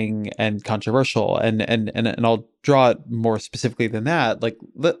polarizing and controversial? And I'll draw it more specifically than that. Like,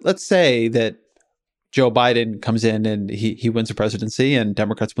 let's say that Joe Biden comes in and he wins the presidency, and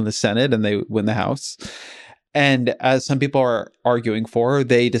Democrats win the Senate and they win the House. And as some people are arguing for,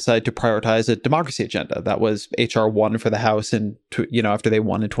 they decide to prioritize a democracy agenda. That was HR 1 for the House, and after they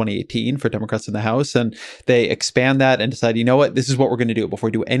won in 2018 for Democrats in the House, and they expand that and decide, this is what we're going to do. Before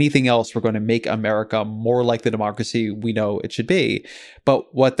we do anything else, we're going to make America more like the democracy we know it should be.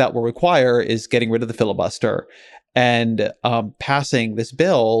 But what that will require is getting rid of the filibuster and passing this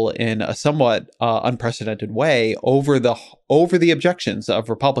bill in a somewhat unprecedented way over the objections of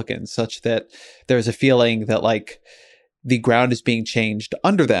Republicans, such that there's a feeling that the ground is being changed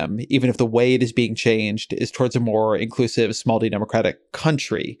under them, even if the way it is being changed is towards a more inclusive, small d democratic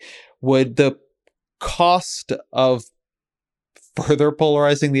country. Would the cost of further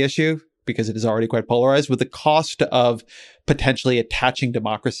polarizing the issue, because it is already quite polarized, would the cost of potentially attaching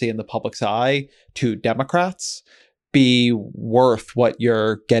democracy in the public's eye to Democrats be worth what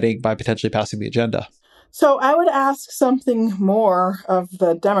you're getting by potentially passing the agenda? So I would ask something more of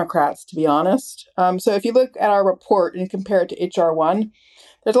the Democrats, to be honest. So if you look at our report and compare it to HR 1,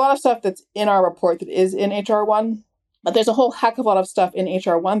 there's a lot of stuff that's in our report that is in HR 1, but there's a whole heck of a lot of stuff in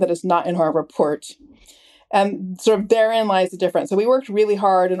HR 1 that is not in our report. And sort of therein lies the difference. So we worked really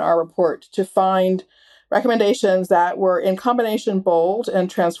hard in our report to find recommendations that were in combination bold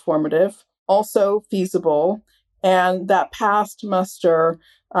and transformative, also feasible, and that passed muster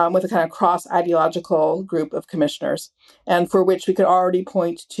with a kind of cross-ideological group of commissioners, and for which we could already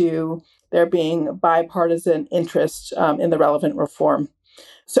point to there being bipartisan interest in the relevant reform.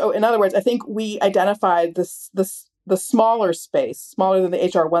 So in other words, I think we identified the smaller space, smaller than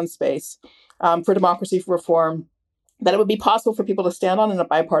the HR 1 space, for democracy, for reform, that it would be possible for people to stand on in a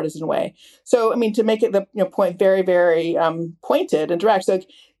bipartisan way. So, I mean, to make it the point very, very pointed and direct, so,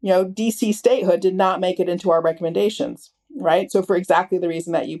 DC statehood did not make it into our recommendations, right? So for exactly the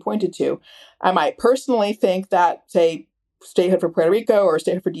reason that you pointed to. I might personally think that, say, statehood for Puerto Rico or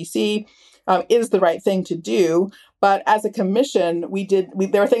statehood for DC is the right thing to do. But as a commission,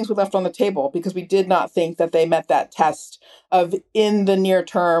 there are things we left on the table because we did not think that they met that test of, in the near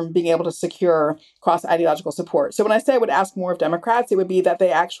term, being able to secure cross-ideological support. So when I say I would ask more of Democrats, it would be that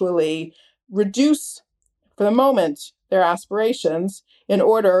they actually reduce, for the moment, their aspirations in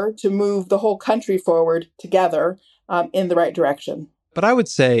order to move the whole country forward together in the right direction. But I would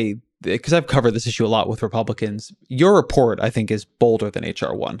say, because I've covered this issue a lot with Republicans, your report, I think, is bolder than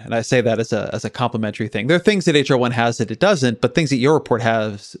H.R. 1. And I say that as a complimentary thing. There are things that H.R. 1 has that it doesn't, but things that your report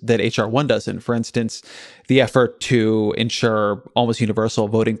has that H.R. 1 doesn't. For instance, the effort to ensure almost universal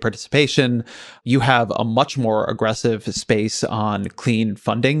voting participation. You have a much more aggressive space on clean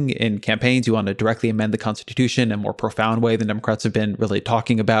funding in campaigns. You want to directly amend the Constitution in a more profound way than Democrats have been really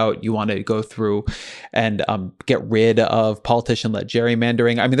talking about. You want to go through and get rid of politician-led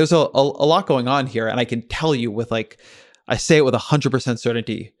gerrymandering. I mean, there's a lot going on here. And I can tell you I say it with 100%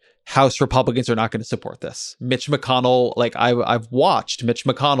 certainty, House Republicans are not going to support this. Mitch McConnell, I've watched Mitch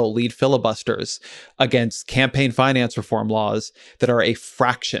McConnell lead filibusters against campaign finance reform laws that are a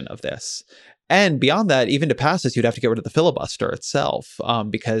fraction of this. And beyond that, even to pass this, you'd have to get rid of the filibuster itself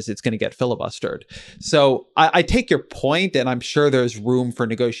because it's going to get filibustered. So I take your point, and I'm sure there's room for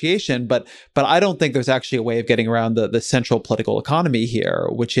negotiation, but I don't think there's actually a way of getting around the central political economy here,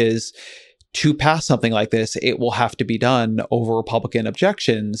 which is to pass something like this, it will have to be done over Republican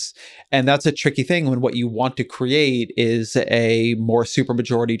objections. And that's a tricky thing when what you want to create is a more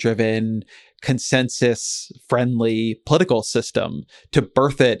supermajority driven, consensus-friendly political system to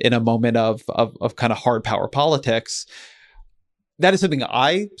birth it in a moment of kind of hard power politics. That is something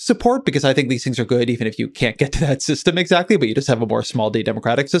I support because I think these things are good, even if you can't get to that system exactly, but you just have a more small D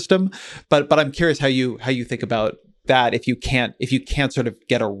democratic system. But I'm curious how you think about that if you can't sort of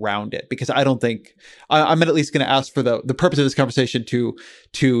get around it, because I don't think I'm at least going to ask for the purpose of this conversation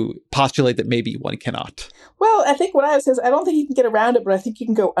to postulate that maybe one cannot. Well, I think what I would say is I don't think you can get around it, but I think you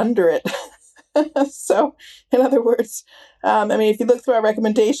can go under it. So, in other words, if you look through our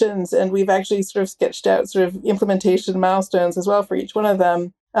recommendations, and we've actually sort of sketched out sort of implementation milestones as well for each one of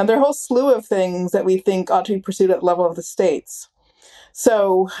them, there are a whole slew of things that we think ought to be pursued at the level of the states.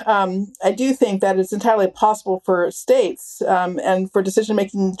 So I do think that it's entirely possible for states and for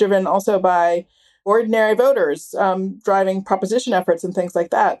decision-making driven also by ordinary voters driving proposition efforts and things like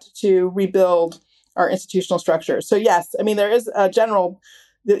that to rebuild our institutional structures. So yes, there is a general,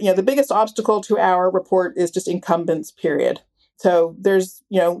 the biggest obstacle to our report is just incumbents, period. So there's,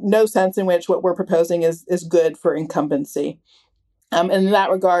 no sense in which what we're proposing is good for incumbency. And in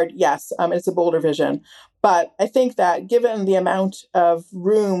that regard, yes, it's a bolder vision. But I think that given the amount of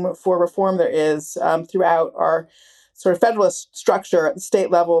room for reform there is throughout our sort of federalist structure at the state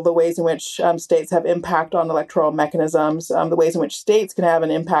level, the ways in which states have impact on electoral mechanisms, the ways in which states can have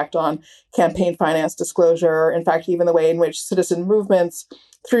an impact on campaign finance disclosure, in fact, even the way in which citizen movements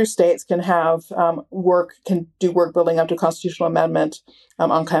through states can have can do work building up to constitutional amendment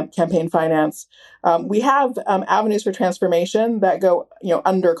on campaign finance. We have avenues for transformation that go,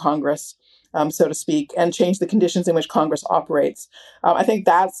 under Congress, so to speak, and change the conditions in which Congress operates. I think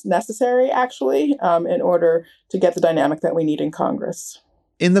that's necessary, actually, in order to get the dynamic that we need in Congress.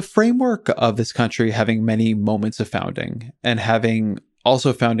 In the framework of this country having many moments of founding and having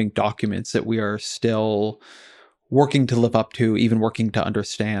also founding documents that we are still working to live up to, even working to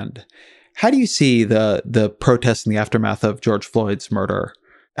understand, how do you see the protests in the aftermath of George Floyd's murder?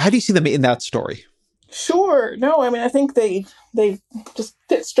 How do you see them in that story? Sure. No, I think they just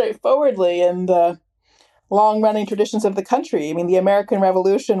fit straightforwardly in the long-running traditions of the country. The American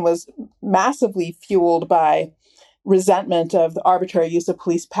Revolution was massively fueled by resentment of the arbitrary use of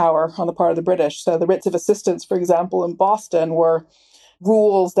police power on the part of the British. So the writs of assistance, for example, in Boston were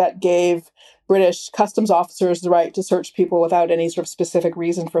rules that gave British customs officers the right to search people without any sort of specific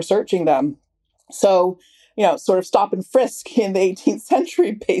reason for searching them. So, sort of stop and frisk in the 18th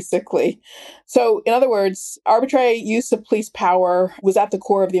century, basically. So, in other words, arbitrary use of police power was at the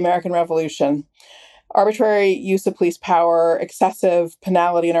core of the American Revolution. Arbitrary use of police power, excessive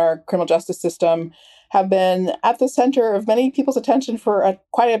penality in our criminal justice system have been at the center of many people's attention for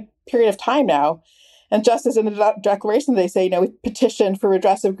quite a period of time now. And just as in the Declaration, they say, we petitioned for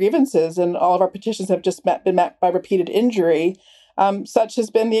redress of grievances, and all of our petitions have just been met by repeated injury. Such has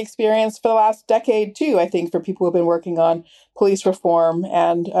been the experience for the last decade, too, I think, for people who've been working on police reform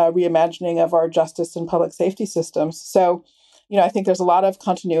and reimagining of our justice and public safety systems. So, I think there's a lot of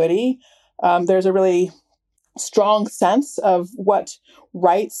continuity. There's a really strong sense of what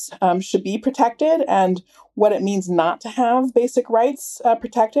rights should be protected and what it means not to have basic rights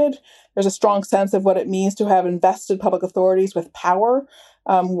protected. There's a strong sense of what it means to have invested public authorities with power.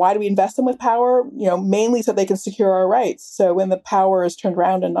 Why do we invest them with power? Mainly so they can secure our rights. So when the power is turned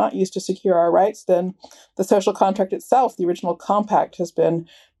around and not used to secure our rights, then the social contract itself, the original compact, has been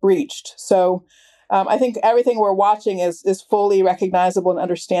breached. So I think everything we're watching is fully recognizable and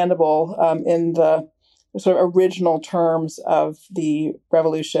understandable in the sort of original terms of the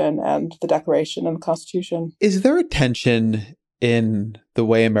revolution and the Declaration and the Constitution. Is there a tension in the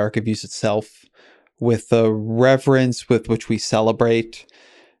way America views itself with the reverence with which we celebrate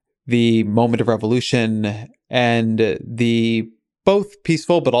the moment of revolution and the both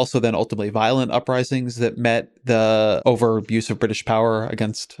peaceful but also then ultimately violent uprisings that met the overuse of British power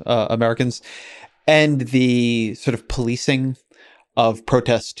against Americans, and the sort of policing of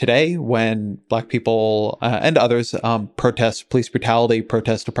protests today when Black people and others protest police brutality,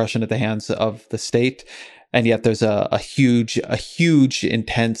 protest oppression at the hands of the state. And yet there's a huge,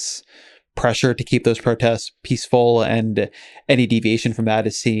 intense pressure to keep those protests peaceful, and any deviation from that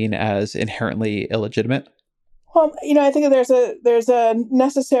is seen as inherently illegitimate. Well, I think there's a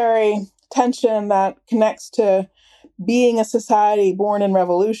necessary tension that connects to being a society born in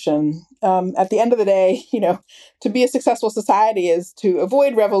revolution. At the end of the day, to be a successful society is to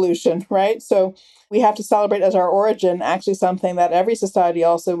avoid revolution, right? So we have to celebrate as our origin actually something that every society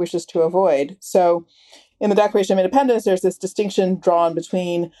also wishes to avoid. So in the Declaration of Independence, there's this distinction drawn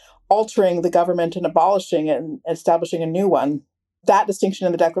between altering the government and abolishing it and establishing a new one. That distinction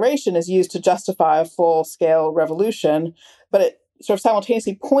in the Declaration is used to justify a full-scale revolution, but it sort of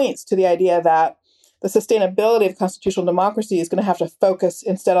simultaneously points to the idea that the sustainability of constitutional democracy is going to have to focus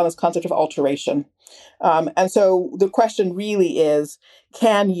instead on this concept of alteration. And so the question really is,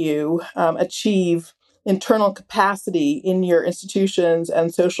 can you achieve internal capacity in your institutions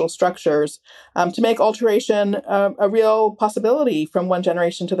and social structures to make alteration a real possibility from one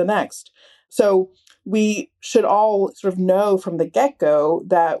generation to the next? So we should all sort of know from the get-go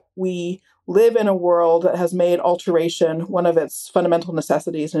that we live in a world that has made alteration one of its fundamental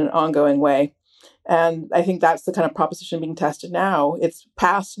necessities in an ongoing way. And I think that's the kind of proposition being tested now. It's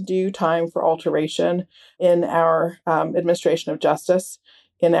past due time for alteration in our administration of justice,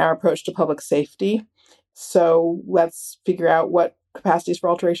 in our approach to public safety. So let's figure out what capacities for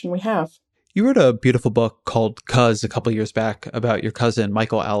alteration we have. You wrote a beautiful book called Cuz a couple of years back about your cousin,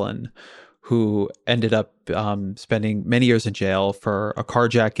 Michael Allen, who ended up spending many years in jail for a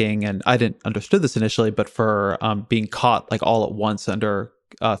carjacking. And I didn't understand this initially, but for being caught like all at once under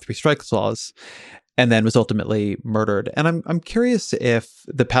 3 strikes laws, and then was ultimately murdered. And I'm curious if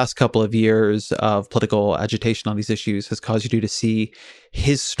the past couple of years of political agitation on these issues has caused you to see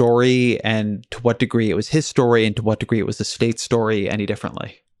his story, and to what degree it was his story and to what degree it was the state's story any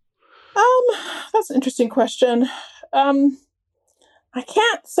differently. That's an interesting question. I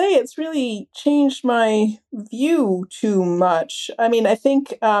can't say it's really changed my view too much. I mean, I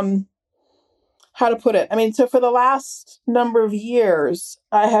think, how to put it? I mean, so for the last number of years,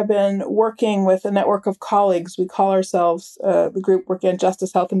 I have been working with a network of colleagues. We call ourselves the group working on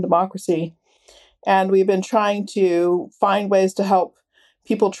justice, health, and democracy. And we've been trying to find ways to help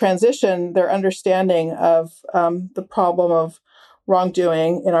people transition their understanding of the problem of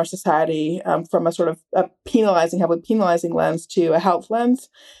wrongdoing in our society from a sort of a heavily penalizing lens to a health lens,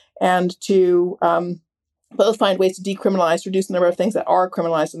 and to both find ways to decriminalize, reduce the number of things that are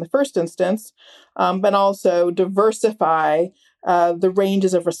criminalized in the first instance, but also diversify the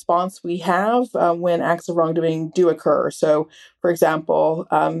ranges of response we have when acts of wrongdoing do occur. So, for example,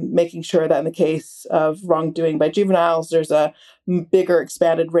 making sure that in the case of wrongdoing by juveniles, there's a bigger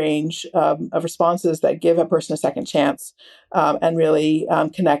expanded range of responses that give a person a second chance and really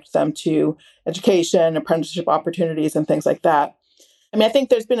connect them to education, apprenticeship opportunities, and things like that. I mean, I think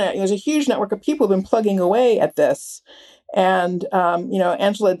there's a huge network of people who've been plugging away at this. And,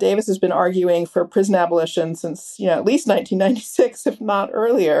 Angela Davis has been arguing for prison abolition since, at least 1996, if not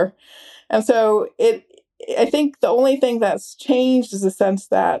earlier. And so I think the only thing that's changed is the sense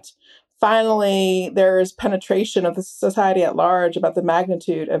that finally there's penetration of the society at large about the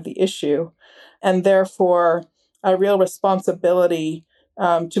magnitude of the issue, and therefore a real responsibility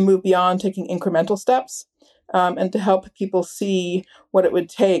to move beyond taking incremental steps and to help people see what it would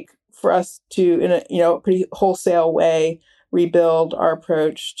take for us to, in a pretty wholesale way, rebuild our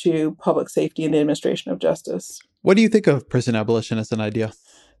approach to public safety and the administration of justice. What do you think of prison abolition as an idea?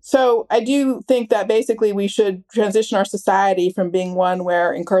 So I do think that basically we should transition our society from being one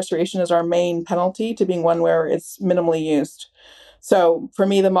where incarceration is our main penalty to being one where it's minimally used. So for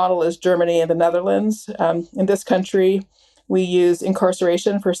me, the model is Germany and the Netherlands. In this country, we use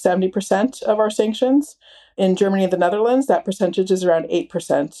incarceration for 70% of our sanctions. In Germany and the Netherlands, that percentage is around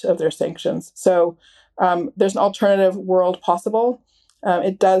 8% of their sanctions. So there's an alternative world possible.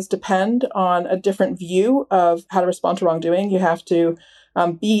 It does depend on a different view of how to respond to wrongdoing. You have to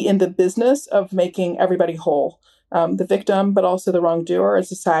be in the business of making everybody whole, the victim, but also the wrongdoer and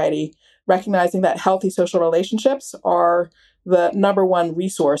society, recognizing that healthy social relationships are the number one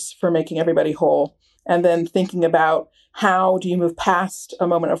resource for making everybody whole. And then thinking about how do you move past a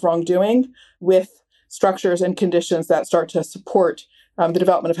moment of wrongdoing with structures and conditions that start to support the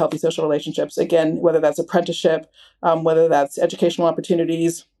development of healthy social relationships. Again, whether that's apprenticeship, whether that's educational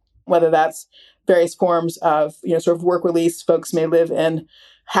opportunities, whether that's various forms of, sort of work release. Folks may live in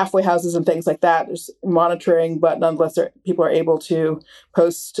halfway houses and things like that. There's monitoring, but nonetheless, people are able to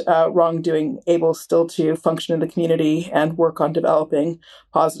post wrongdoing, able still to function in the community and work on developing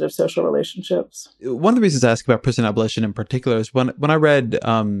positive social relationships. One of the reasons I ask about prison abolition in particular is when I read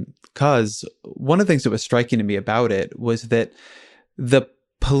Cuz, one of the things that was striking to me about it was that the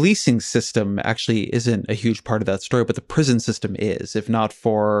policing system actually isn't a huge part of that story, but the prison system is. If not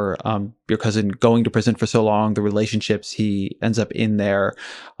for your cousin going to prison for so long, the relationships he ends up in there,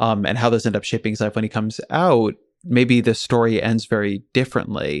 and how those end up shaping his life when he comes out, maybe the story ends very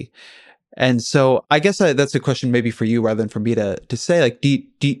differently. And so I guess that's a question maybe for you rather than for me to say, like,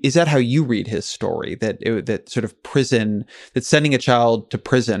 is that how you read his story? That sort of prison, that sending a child to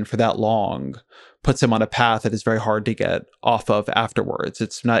prison for that long puts him on a path that is very hard to get off of afterwards.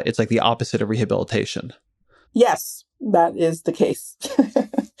 It's like the opposite of rehabilitation. Yes, that is the case.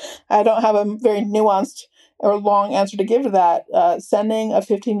 I don't have a very nuanced or long answer to give to that. Sending a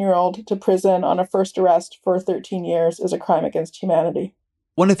 15-year-old to prison on a first arrest for 13 years is a crime against humanity.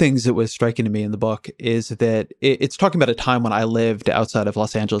 One of the things that was striking to me in the book is that it's talking about a time when I lived outside of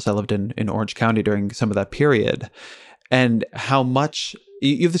Los Angeles. I lived in Orange County during some of that period, and how much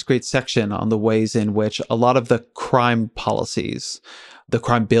you have this great section on the ways in which a lot of the crime policies, the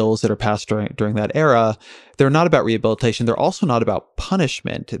crime bills that are passed during that era, they're not about rehabilitation. They're also not about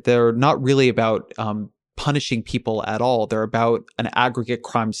punishment. They're not really about punishing people at all. They're about an aggregate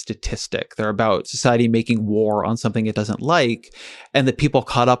crime statistic. They're about society making war on something it doesn't like, and the people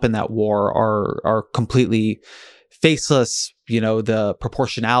caught up in that war are completely faceless. The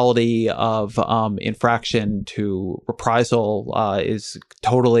proportionality of infraction to reprisal is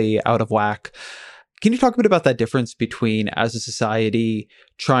totally out of whack. Can you talk a bit about that difference between, as a society,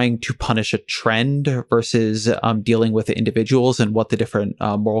 trying to punish a trend versus dealing with the individuals and what the different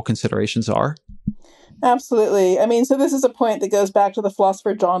moral considerations are? Absolutely. I mean, so this is a point that goes back to the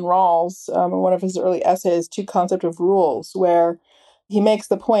philosopher John Rawls, in one of his early essays, To Concept of Rules, where he makes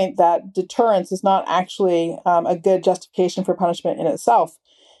the point that deterrence is not actually a good justification for punishment in itself.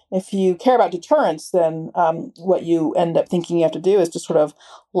 If you care about deterrence, then what you end up thinking you have to do is just sort of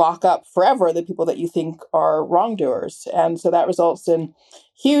lock up forever the people that you think are wrongdoers. And so that results in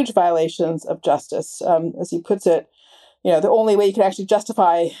huge violations of justice. As he puts it, the only way you can actually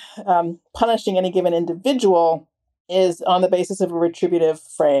justify punishing any given individual is on the basis of a retributive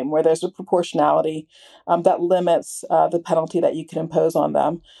frame, where there's a proportionality that limits the penalty that you can impose on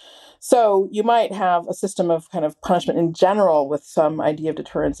them. So you might have a system of kind of punishment in general with some idea of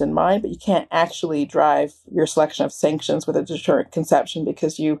deterrence in mind, but you can't actually drive your selection of sanctions with a deterrent conception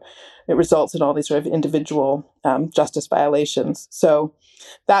because it results in all these sort of individual justice violations. So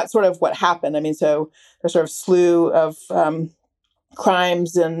that's sort of what happened. I mean, so there's sort of slew of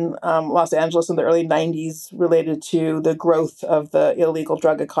crimes in Los Angeles in the early 90s related to the growth of the illegal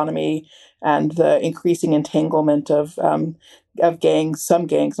drug economy and the increasing entanglement of gangs, some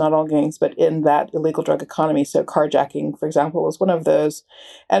gangs, not all gangs, but in that illegal drug economy. So carjacking, for example, was one of those.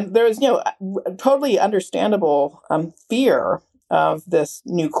 And there was, totally understandable fear of this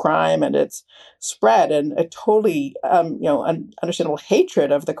new crime and its spread, and a totally, understandable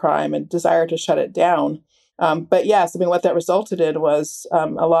hatred of the crime and desire to shut it down. But yes, I mean, what that resulted in was a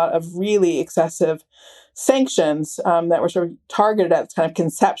lot of really excessive sanctions that were sort of targeted at the kind of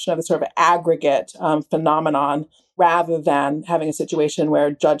conception of the sort of aggregate phenomenon, rather than having a situation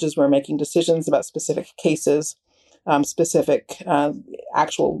where judges were making decisions about specific cases, specific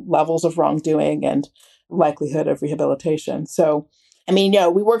actual levels of wrongdoing and likelihood of rehabilitation. So, I mean,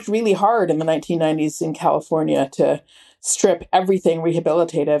 we worked really hard in the 1990s in California to strip everything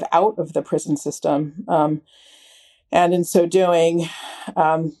rehabilitative out of the prison system. And in so doing,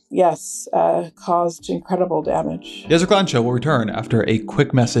 caused incredible damage. The Ezra Klein Show will return after a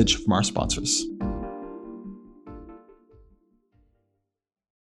quick message from our sponsors.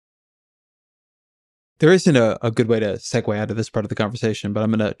 There isn't a good way to segue out of this part of the conversation, but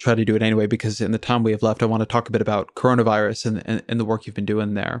I'm going to try to do it anyway, because in the time we have left, I want to talk a bit about coronavirus and the work you've been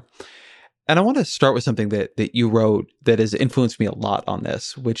doing there. And I want to start with something that you wrote that has influenced me a lot on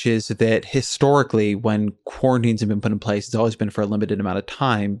this, which is that historically, when quarantines have been put in place, it's always been for a limited amount of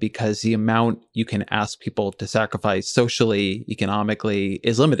time because the amount you can ask people to sacrifice socially, economically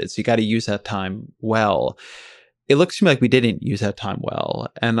is limited. So you got to use that time well. It looks to me like we didn't use that time well.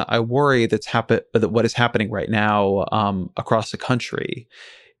 And I worry that what is happening right now across the country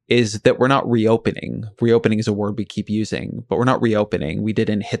is that we're not reopening. Reopening is a word we keep using, but we're not reopening. We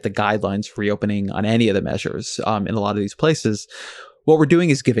didn't hit the guidelines for reopening on any of the measures in a lot of these places. What we're doing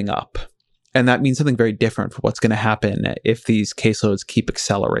is giving up. And that means something very different for what's going to happen if these caseloads keep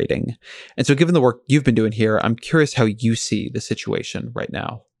accelerating. And so given the work you've been doing here, I'm curious how you see the situation right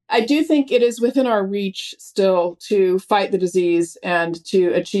now. I do think it is within our reach still to fight the disease and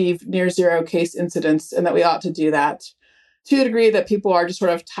to achieve near zero case incidence, and that we ought to do that. To the degree that people are just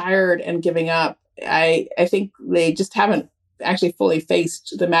sort of tired and giving up, I think they just haven't actually fully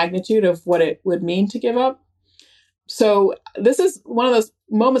faced the magnitude of what it would mean to give up. So this is one of those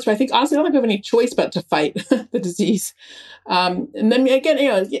moments where I think, honestly, I don't think we have any choice but to fight the disease. And then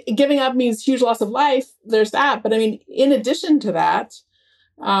again, giving up means huge loss of life. There's that. But I mean, in addition to that,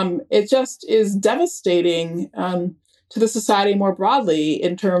 it just is devastating to the society more broadly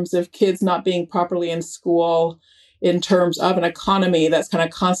in terms of kids not being properly in school, in terms of an economy that's kind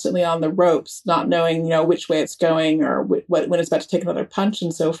of constantly on the ropes, not knowing, which way it's going or when it's about to take another punch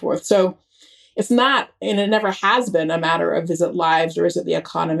and so forth. So it's not, and it never has been, a matter of is it lives or is it the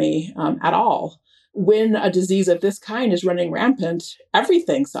economy at all. When a disease of this kind is running rampant,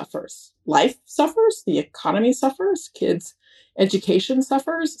 everything suffers. Life suffers, the economy suffers, kids' education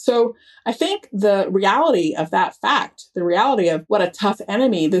suffers. So I think the reality of that fact, the reality of what a tough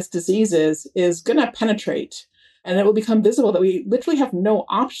enemy this disease is going to penetrate. And it will become visible that we literally have no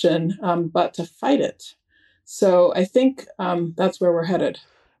option but to fight it. So I think that's where we're headed.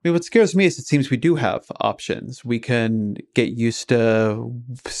 I mean, what scares me is it seems we do have options. We can get used to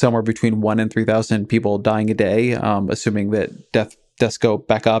somewhere between 1 and 3,000 people dying a day, assuming that deaths go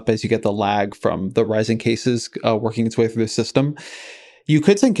back up as you get the lag from the rising cases working its way through the system. You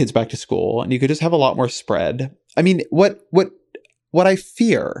could send kids back to school and you could just have a lot more spread. I mean, what I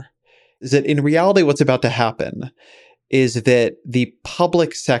fear is that in reality, what's about to happen is that the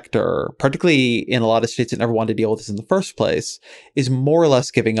public sector, particularly in a lot of states that never wanted to deal with this in the first place, is more or less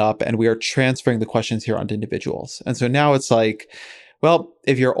giving up, and we are transferring the questions here onto individuals. And so now it's like, well,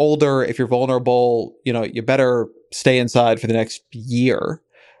 if you're older, if you're vulnerable, you better stay inside for the next year.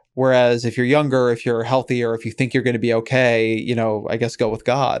 Whereas if you're younger, if you're healthier, if you think you're going to be okay, I guess go with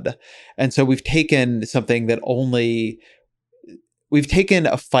God. And so we've taken something that we've taken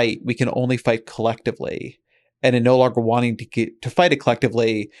a fight we can only fight collectively. And in no longer wanting to fight it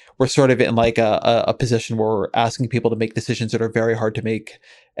collectively, we're sort of in like a position where we're asking people to make decisions that are very hard to make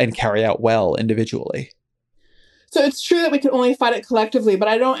and carry out well individually. So it's true that we can only fight it collectively, but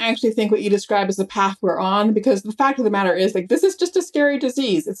I don't actually think what you describe is the path we're on, because the fact of the matter is, this is just a scary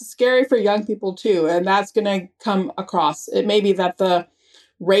disease. It's scary for young people too, and that's going to come across. It may be that the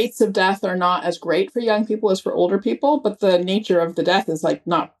rates of death are not as great for young people as for older people, but the nature of the death is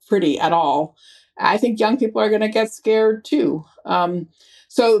not pretty at all. I think young people are going to get scared too.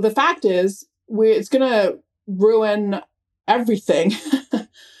 So the fact is, it's going to ruin everything.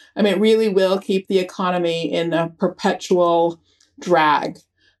 I mean, it really will keep the economy in a perpetual drag.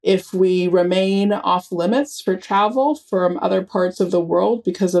 If we remain off limits for travel from other parts of the world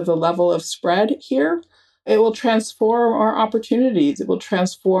because of the level of spread here, it will transform our opportunities. It will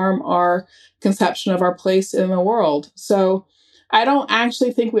transform our conception of our place in the world. So I don't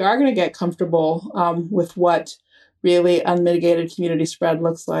actually think we are going to get comfortable with what really unmitigated community spread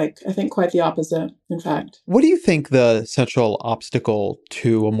looks like. I think quite the opposite, in fact. What do you think the central obstacle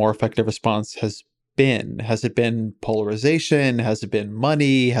to a more effective response has been? Has it been polarization? Has it been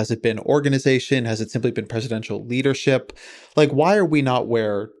money? Has it been organization? Has it simply been presidential leadership? Why are we not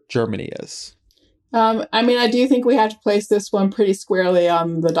where Germany is? I do think we have to place this one pretty squarely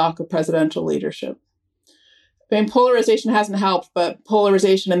on the dock of presidential leadership. I mean, polarization hasn't helped, but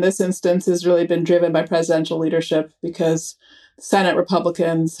polarization in this instance has really been driven by presidential leadership because Senate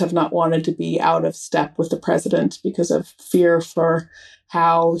Republicans have not wanted to be out of step with the president because of fear for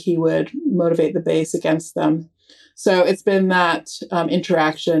how he would motivate the base against them. So it's been that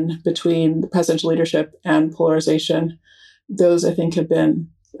interaction between the presidential leadership and polarization. those, I think, have been,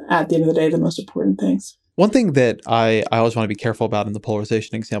 at the end of the day, the most important things. One thing that I always want to be careful about in the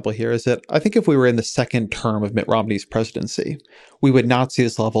polarization example here is that I think if we were in the second term of Mitt Romney's presidency, we would not see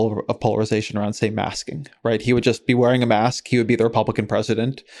this level of polarization around, say, masking, right? He would just be wearing a mask. He would be the Republican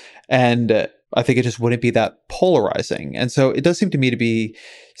president. And I think it just wouldn't be that polarizing. And so it does seem to me to be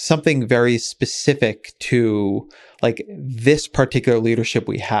something very specific to like this particular leadership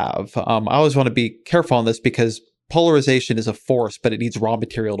we have. I always want to be careful on this because polarization is a force, but it needs raw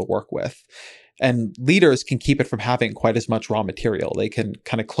material to work with. And leaders can keep it from having quite as much raw material. They can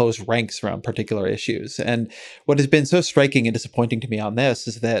kind of close ranks around particular issues. And what has been so striking and disappointing to me on this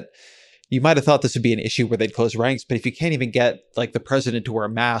is that you might have thought this would be an issue where they'd close ranks, but if you can't even get like the president to wear a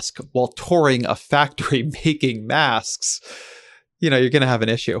mask while touring a factory making masks, you're going to have an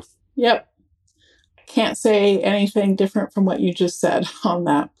issue. Yep. Can't say anything different from what you just said on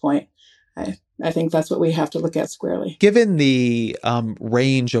that point. I think that's what we have to look at squarely. Given the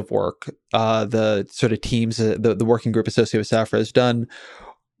range of work the sort of teams, the working group associated with SAFRA has done,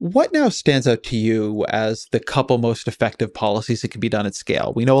 what now stands out to you as the couple most effective policies that can be done at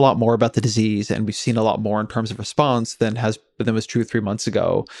scale? We know a lot more about the disease, and we've seen a lot more in terms of response than was true 3 months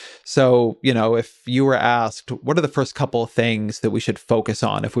ago. So, if you were asked, what are the first couple of things that we should focus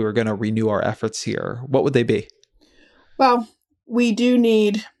on if we were going to renew our efforts here, what would they be? Well, we do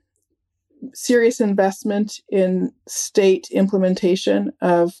need serious investment in state implementation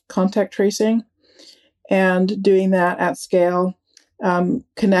of contact tracing and doing that at scale,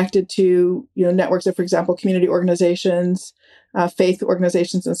 connected to networks of, for example, community organizations, faith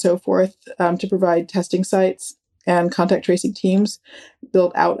organizations, and so forth, to provide testing sites and contact tracing teams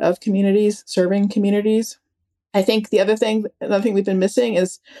built out of communities, serving communities. I think another thing we've been missing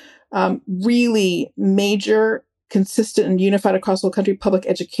is really major, consistent and unified across the whole country public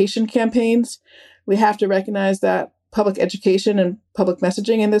education campaigns. We have to recognize that public education and public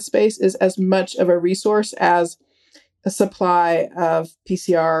messaging in this space is as much of a resource as a supply of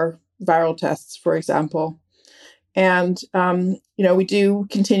PCR viral tests, for example. And, we do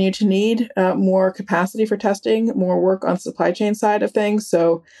continue to need more capacity for testing, more work on supply chain side of things.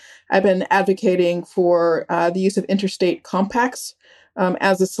 So I've been advocating for the use of interstate compacts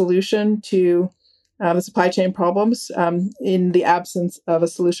as a solution to the supply chain problems in the absence of a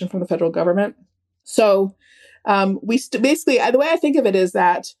solution from the federal government. So basically, the way I think of it is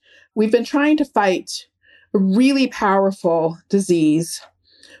that we've been trying to fight a really powerful disease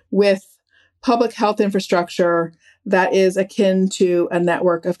with public health infrastructure that is akin to a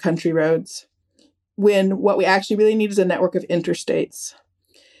network of country roads, when what we actually really need is a network of interstates.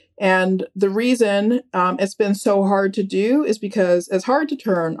 And the reason it's been so hard to do is because it's hard to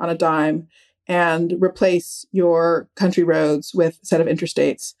turn on a dime and replace your country roads with a set of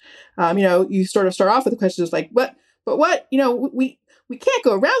interstates. You sort of start off with the question is like, we can't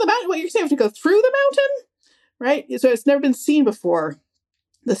go around the mountain. What you're saying, we have to go through the mountain, right? So it's never been seen before,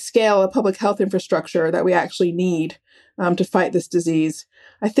 the scale of public health infrastructure that we actually need to fight this disease.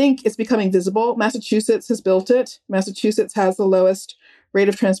 I think it's becoming visible. Massachusetts has built it. Massachusetts has the lowest rate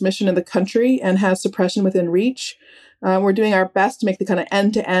of transmission in the country and has suppression within reach. We're doing our best to make the kind of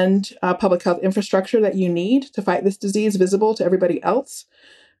end-to-end public health infrastructure that you need to fight this disease visible to everybody else.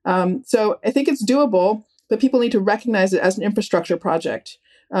 So I think it's doable, but people need to recognize it as an infrastructure project.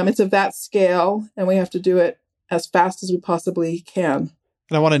 It's of that scale, and we have to do it as fast as we possibly can.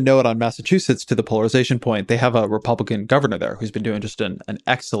 And I want to note on Massachusetts, to the polarization point, they have a Republican governor there who's been doing just an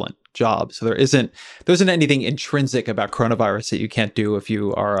excellent job. So there isn't anything intrinsic about coronavirus that you can't do if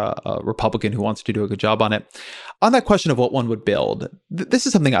you are a Republican who wants to do a good job on it. On that question of what one would build, this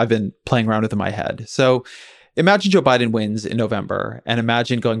is something I've been playing around with in my head. So imagine Joe Biden wins in November, and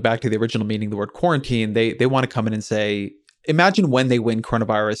imagine going back to the original meaning of the word quarantine. They want to come in and say, imagine when they win,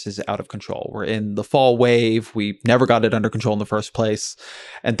 coronavirus is out of control. We're in the fall wave. We never got it under control in the first place,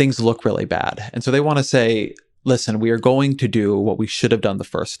 and things look really bad. And so they want to say, listen, we are going to do what we should have done the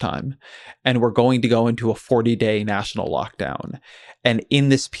first time, and we're going to go into a 40-day national lockdown. And in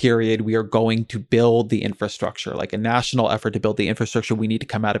this period, we are going to build the infrastructure, like a national effort to build the infrastructure. We need to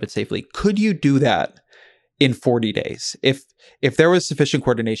come out of it safely. Could you do that in 40 days? If there was sufficient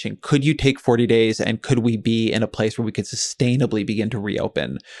coordination, could you take 40 days and could we be in a place where we could sustainably begin to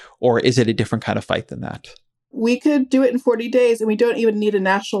reopen? Or is it a different kind of fight than that? We could do it in 40 days, and we don't even need a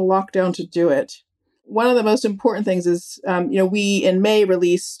national lockdown to do it. One of the most important things is, we in May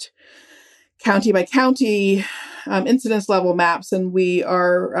released county by county incidence level maps, and we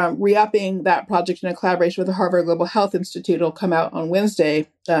are re-upping that project in a collaboration with the Harvard Global Health Institute. It'll come out on Wednesday,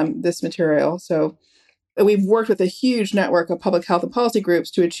 this material. So we've worked with a huge network of public health and policy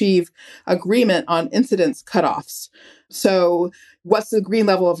groups to achieve agreement on incidence cutoffs. So what's the green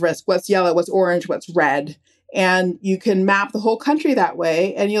level of risk? What's yellow? What's orange? What's red? And you can map the whole country that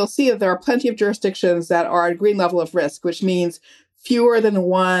way. And you'll see that there are plenty of jurisdictions that are at green level of risk, which means fewer than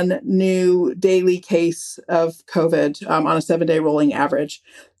one new daily case of COVID on a 7-day rolling average.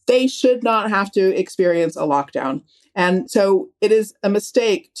 They should not have to experience a lockdown. And so it is a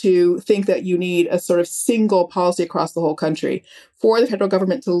mistake to think that you need a sort of single policy across the whole country. For the federal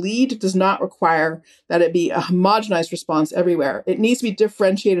government to lead does not require that it be a homogenized response everywhere. It needs to be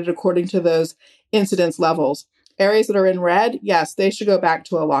differentiated according to those incidence levels. Areas that are in red, yes, they should go back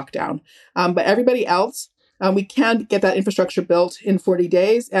to a lockdown. But everybody else, we can get that infrastructure built in 40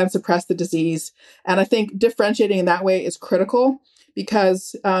 days and suppress the disease. And I think differentiating in that way is critical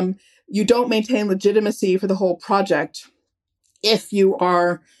because you don't maintain legitimacy for the whole project if you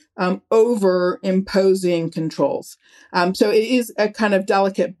are over imposing controls. So it is a kind of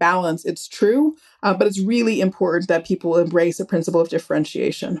delicate balance. It's true, but it's really important that people embrace a principle of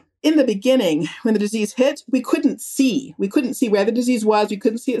differentiation. In the beginning, when the disease hit, we couldn't see. We couldn't see where the disease was. We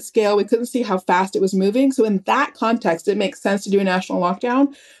couldn't see its scale. We couldn't see how fast it was moving. So in that context, it makes sense to do a national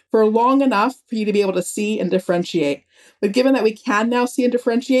lockdown for long enough for you to be able to see and differentiate. But given that we can now see and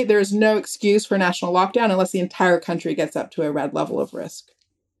differentiate, there is no excuse for a national lockdown unless the entire country gets up to a red level of risk.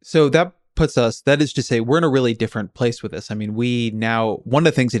 So that puts us, that is to say, we're in a really different place with this. I mean, we now, one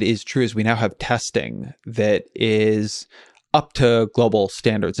of the things that is true is we now have testing that is up to global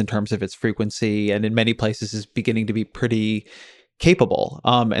standards in terms of its frequency, and in many places is beginning to be pretty capable.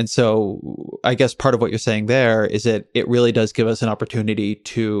 And so I guess part of what you're saying there is that it really does give us an opportunity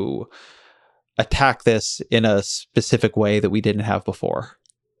to attack this in a specific way that we didn't have before.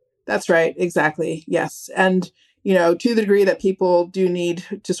 That's right. Exactly. Yes. And, you know, to the degree that people do need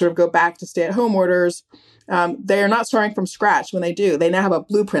to sort of go back to stay-at-home orders, they are not starting from scratch when they do. They now have a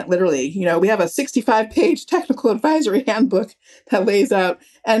blueprint, literally. You know, we have a 65-page technical advisory handbook that lays out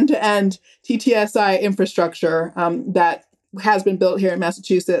end-to-end TTSI infrastructure that has been built here in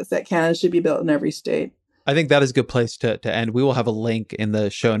Massachusetts that can and should be built in every state. I think that is a good place to end. We will have a link in the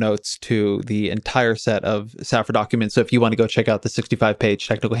show notes to the entire set of SAFR documents. So if you want to go check out the 65-page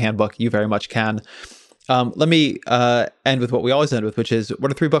technical handbook, you very much can. Let me end with what we always end with, which is,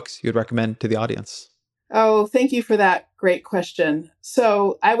 what are 3 books you would recommend to the audience? Oh, thank you for that great question.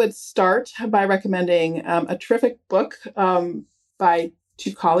 So I would start by recommending a terrific book by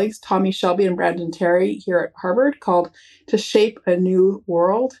 2 colleagues, Tommy Shelby and Brandon Terry here at Harvard, called To Shape a New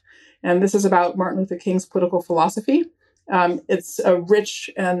World. And this is about Martin Luther King's political philosophy. It's a rich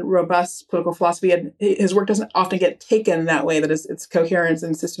and robust political philosophy, and his work doesn't often get taken that way, that its coherence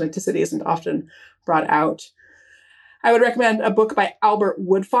and systematicity isn't often brought out. I would recommend a book by Albert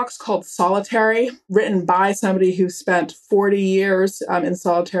Woodfox called Solitary, written by somebody who spent 40 years in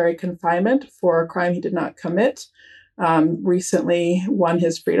solitary confinement for a crime he did not commit. Recently won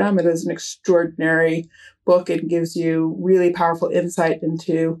his freedom. It is an extraordinary book. It gives you really powerful insight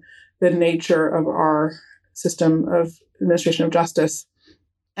into the nature of our system of administration of justice.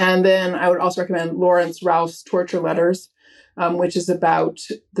 And then I would also recommend Lawrence Ralph's Torture Letters, which is about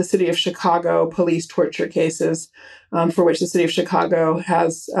the city of Chicago police torture cases, for which the city of Chicago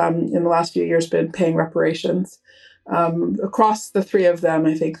has, in the last few years, been paying reparations. Across the 3 of them,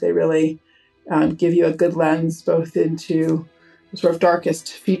 I think they really give you a good lens both into the sort of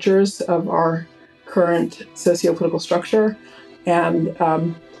darkest features of our current socio-political structure, and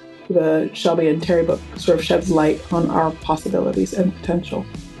the Shelby and Terry book sort of sheds light on our possibilities and potential.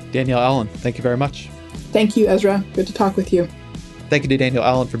 Danielle Allen, thank you very much. Thank you, Ezra. Good to talk with you. Thank you to Danielle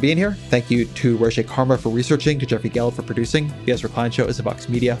Allen for being here. Thank you to Roger Karma for researching, to Jeffrey Geld for producing. The Ezra Klein Show is a Vox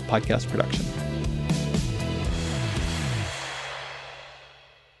Media podcast production.